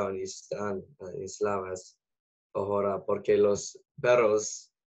Dogtown están esclavas ahora porque los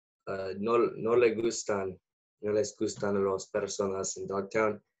perros no les gustan las personas en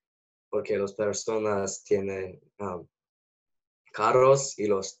Dogtown porque las personas tienen carros y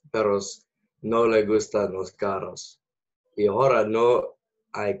los perros no les gustan los carros. Y ahora no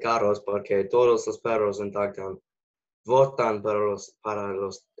hay carros porque todos los perros en Dogtown votan para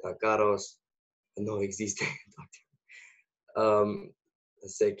los carros. No existen en Dogtown.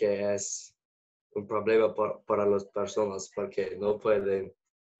 Así que es un problema para las personas porque no pueden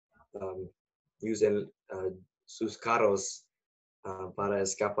usar sus carros para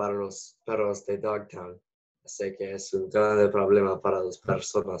escapar los perros de Dogtown. Así que es un gran problema para las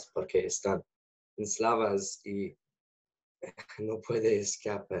personas porque están esclavas y no puede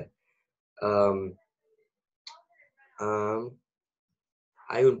escapar.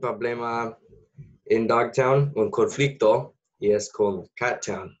 Hay un problema en Dogtown, un conflicto, y es con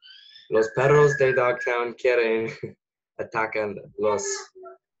Cattown. Los perros de Dogtown quieren atacar los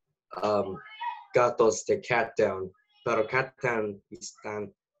gatos de Cattown, pero Cattown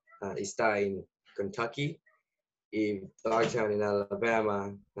está en Kentucky y Dogtown en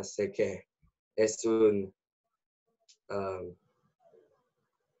Alabama, así que es un how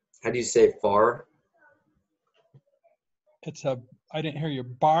do you say far? I didn't hear you.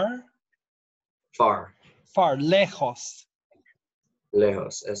 Bar? Far. Far, lejos.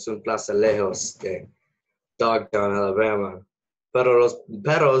 Lejos, es un plaza lejos de Dogtown, Alabama. Pero los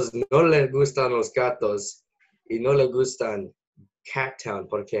perros no les gustan los gatos y no les gustan Cattown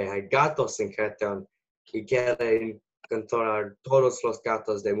porque hay gatos en Cattown y quieren controlar todos los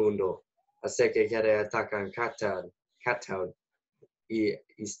gatos del mundo. Así que quieren atacar Cattown. Y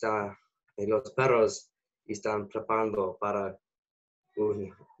los perros están preparando para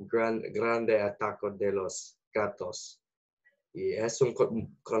un grande ataque de los gatos. Y es un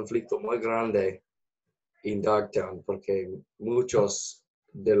conflicto muy grande en Dogtown porque muchos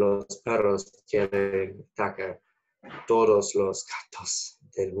de los perros quieren atacar todos los gatos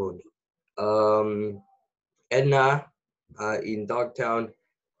del mundo. Edna en Dogtown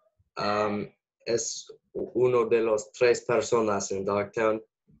es uno de los 3 personas en Dogtown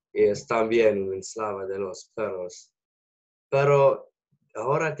y es también un esclava de los perros. Pero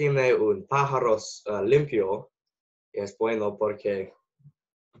ahora tiene un pájaro limpio y es bueno porque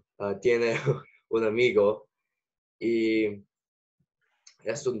tiene un amigo y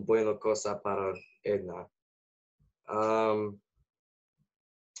es una buena cosa para Edna.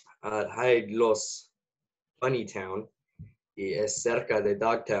 Hay los Bunny Town y es cerca de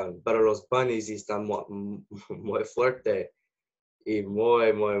Dogtown, pero los bunnies están muy fuertes y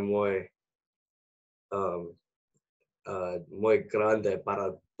muy grande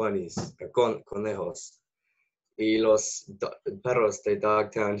para bunnies, conejos. Y los perros de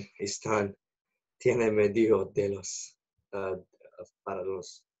Dogtown tienen medio de los para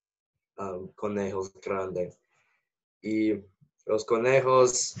los conejos grandes. Y los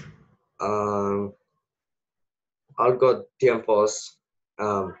conejos algo tiempos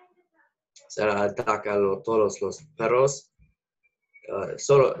se atacan todos los perros,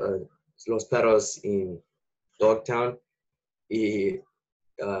 solo los perros en Dogtown y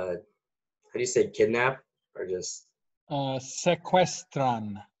how do you say kidnap or just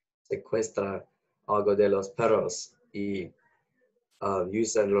Secuestran algo de los perros y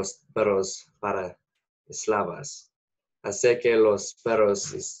usan los perros para esclavas. Así que los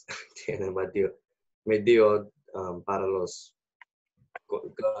perros tienen medio para los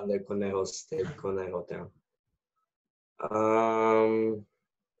grandes conejos del conejo town.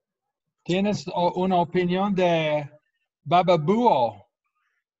 ¿Tienes una opinión de Baba Búho?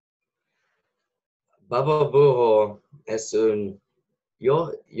 Baba Búho es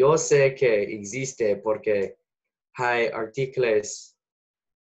yo sé que existe porque hay artículos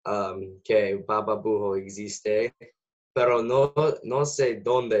que Baba Búho existe, pero no sé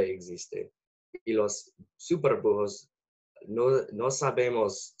dónde existe. Y los superbúhos no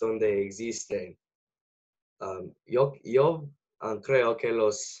sabemos dónde existen. Yo creo que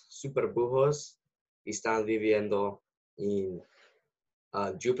los superbúhos están viviendo en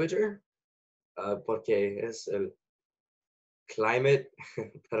Júpiter porque es el climate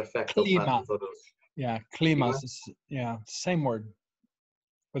perfecto para todos. Yeah, clima. Yeah, same word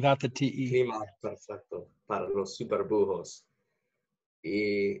without the TE. Clima perfecto para los superbúhos.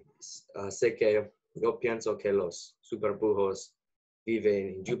 Y sé que yo pienso que los superbúhos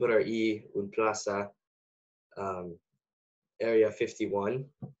viven en Júpiter y en Plaza Area 51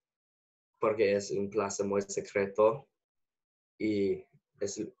 porque es un plaza muy secreto y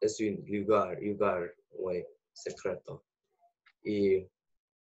es un lugar muy secreto. Y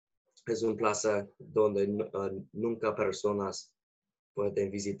es un plaza donde nunca personas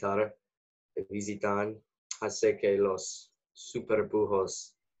pueden visitar, así que los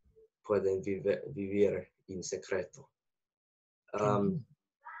superbúhos pueden vivir en secreto.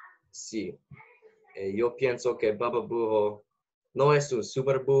 Sí, yo pienso que Baba Búho no es un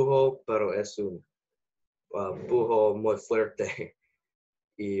superbúho, pero es un búho muy fuerte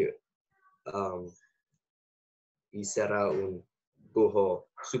y será un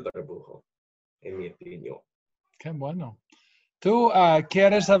superbúho, en mi opinión. Qué bueno. ¿Tú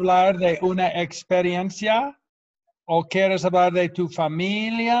quieres hablar de una experiencia o quieres hablar de tu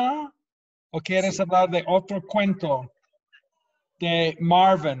familia o quieres hablar de otro cuento de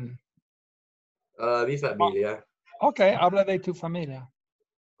Marvin? Mi familia. Ok, habla de tu familia.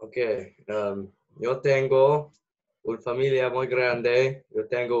 Ok, yo tengo una familia muy grande. Yo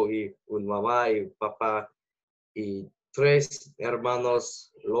tengo una mamá y un papá y 3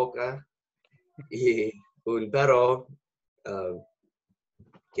 hermanos locos y un perro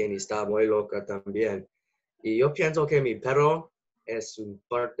quien está muy loca también. Y yo pienso que mi perro es un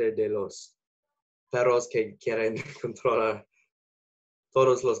parte de los perros que quieren controlar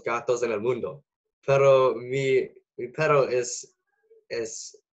todos los gatos en el mundo. Pero mi perro es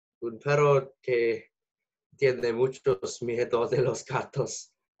un perro que tiene muchos miedos de los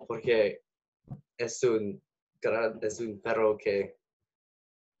gatos porque es un perro que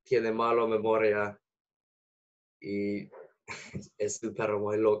tiene mala memoria y es un perro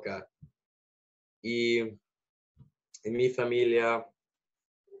muy loca. Y en mi familia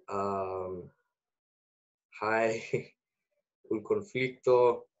hay un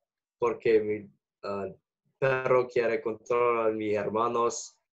conflicto porque mi perro quiere controlar a mis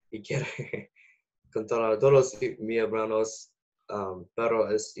hermanos y quiere controlar a todos mis hermanos,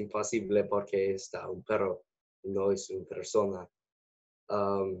 pero es imposible porque está un perro, no es una persona.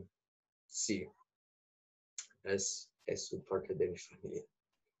 Sí, es un parte de mi familia.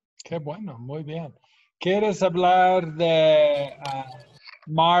 Qué bueno, muy bien. ¿Quieres hablar de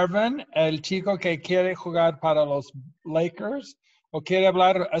Marvin, el chico que quiere jugar para los Lakers? ¿O quiere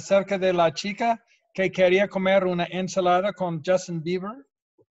hablar acerca de la chica que quería comer una ensalada con Justin Bieber?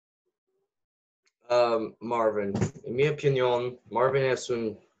 Marvin, en mi opinión, Marvin es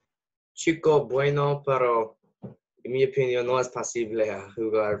un chico bueno, pero en mi opinión no es posible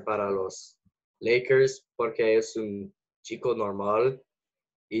jugar para los Lakers porque es un chico normal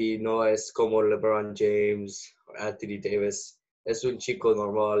y no es como LeBron James o Anthony Davis. Es un chico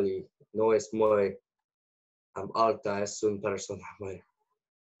normal y no es muy alta, es una persona muy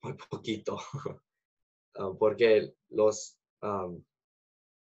poquito. Porque los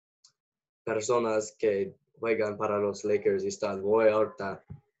personas que juegan para los Lakers están muy alta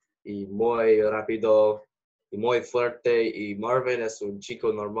y muy rápido y muy fuerte y Marvin es un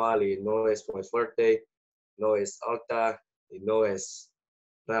chico normal y no es muy fuerte, no es alta y no es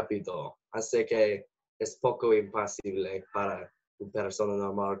rápido. Así que es poco imposible para una persona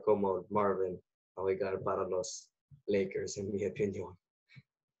normal como Marvin jugar para los Lakers, en mi opinión.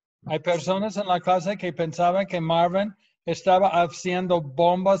 Hay personas en la clase que pensaban que Marvin estaba haciendo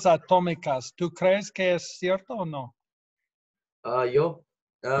bombas atómicas. ¿Tú crees que es cierto o no? Yo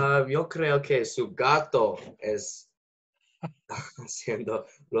creo que su gato es haciendo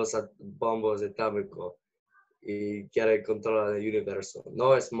los bombos atómicos y quiere controlar el universo.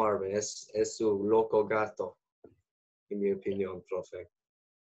 No es Marvin, es su loco gato. en mi opinión, profe.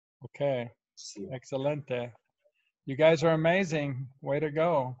 Okay, Sí. excelente. You guys are amazing. Way to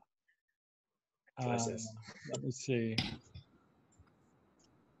go. Gracias. Let me see.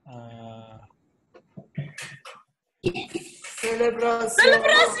 Celebración.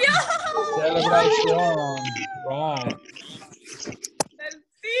 Celebration. Right. El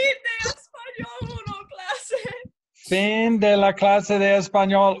fin de español 1 clase. Fin de la clase de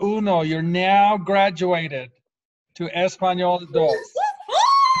Español 1. You're now graduated to Español 2.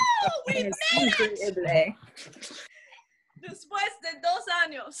 Oh, we Es made it. increíble. Después de 2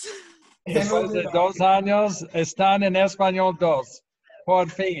 años. Después de 2 años, están en Español 2. Por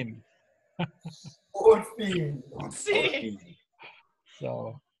fin. Por fin. Sí.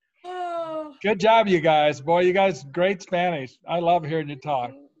 So, Oh. good job, you guys. Boy, you guys, great Spanish. I love hearing you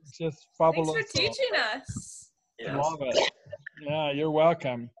talk. It's just Thanks fabuloso. for teaching us. Yes. Love it. Yeah, you're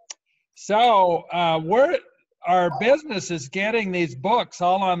welcome. So, our business is getting these books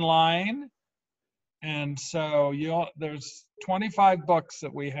all online. And so there's 25 books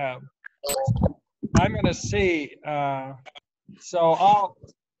that we have. I'm going to see.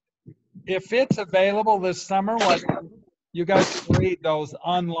 If it's available this summer, you guys can read those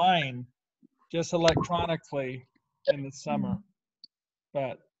online, just electronically in the summer.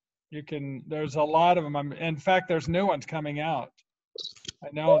 But there's a lot of them. In fact, there's new ones coming out. I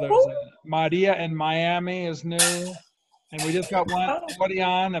know there's Maria in Miami is new. And we just got one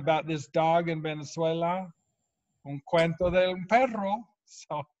Orion about this dog in Venezuela. Un cuento de un perro.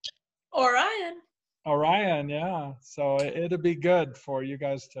 So Orion, yeah. So it'll be good for you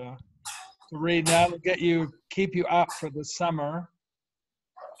guys to read. That'll keep you up for the summer.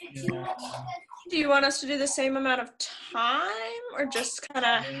 Yeah. Do you want us to do the same amount of time or just kind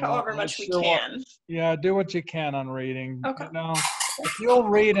of however much we can? Yeah, do what you can on reading. Okay. You know, if you'll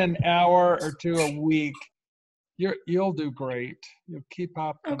read an hour or two a week, you'll do great. You'll keep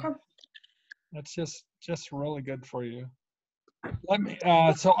up. Okay. That's just really good for you.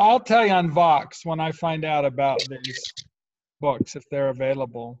 So I'll tell you on Vox when I find out about these books, if they're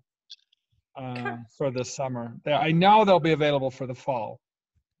available for the summer. I know they'll be available for the fall,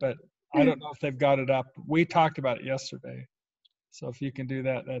 but I don't know if they've got it up. We talked about it yesterday. So if you can do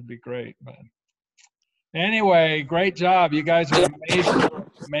that, that'd be great. But anyway, great job. You guys are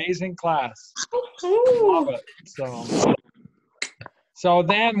amazing class. Love it. So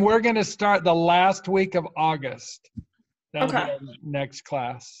then we're going to start the last week of August. That'll be our next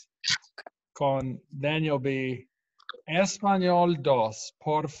class. Then you'll be Español 2,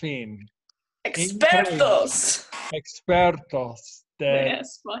 por fin. Expertos. Expertos de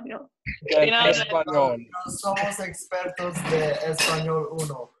español. español. No somos expertos de Español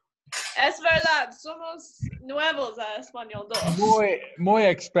 1. Es verdad, somos nuevos a Español 2. Muy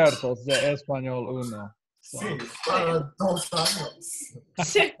expertos de Español 1. Sí, para 2 años.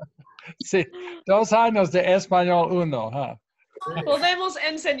 Sí. Sí, 2 años de Español 1. Huh? Podemos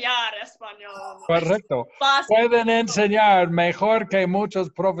enseñar español. Correcto. Fácil. Pueden enseñar mejor que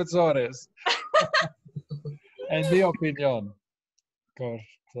muchos profesores. En mi opinión.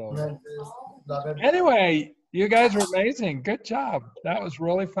 Anyway, you guys are amazing. Good job. That was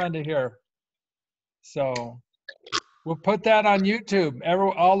really fun to hear. So we'll put that on YouTube.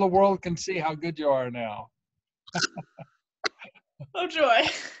 All the world can see how good you are now. Oh, joy.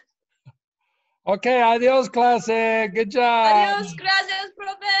 Okay, adios, clase. Good job. Adiós, gracias,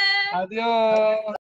 profe. Adiós.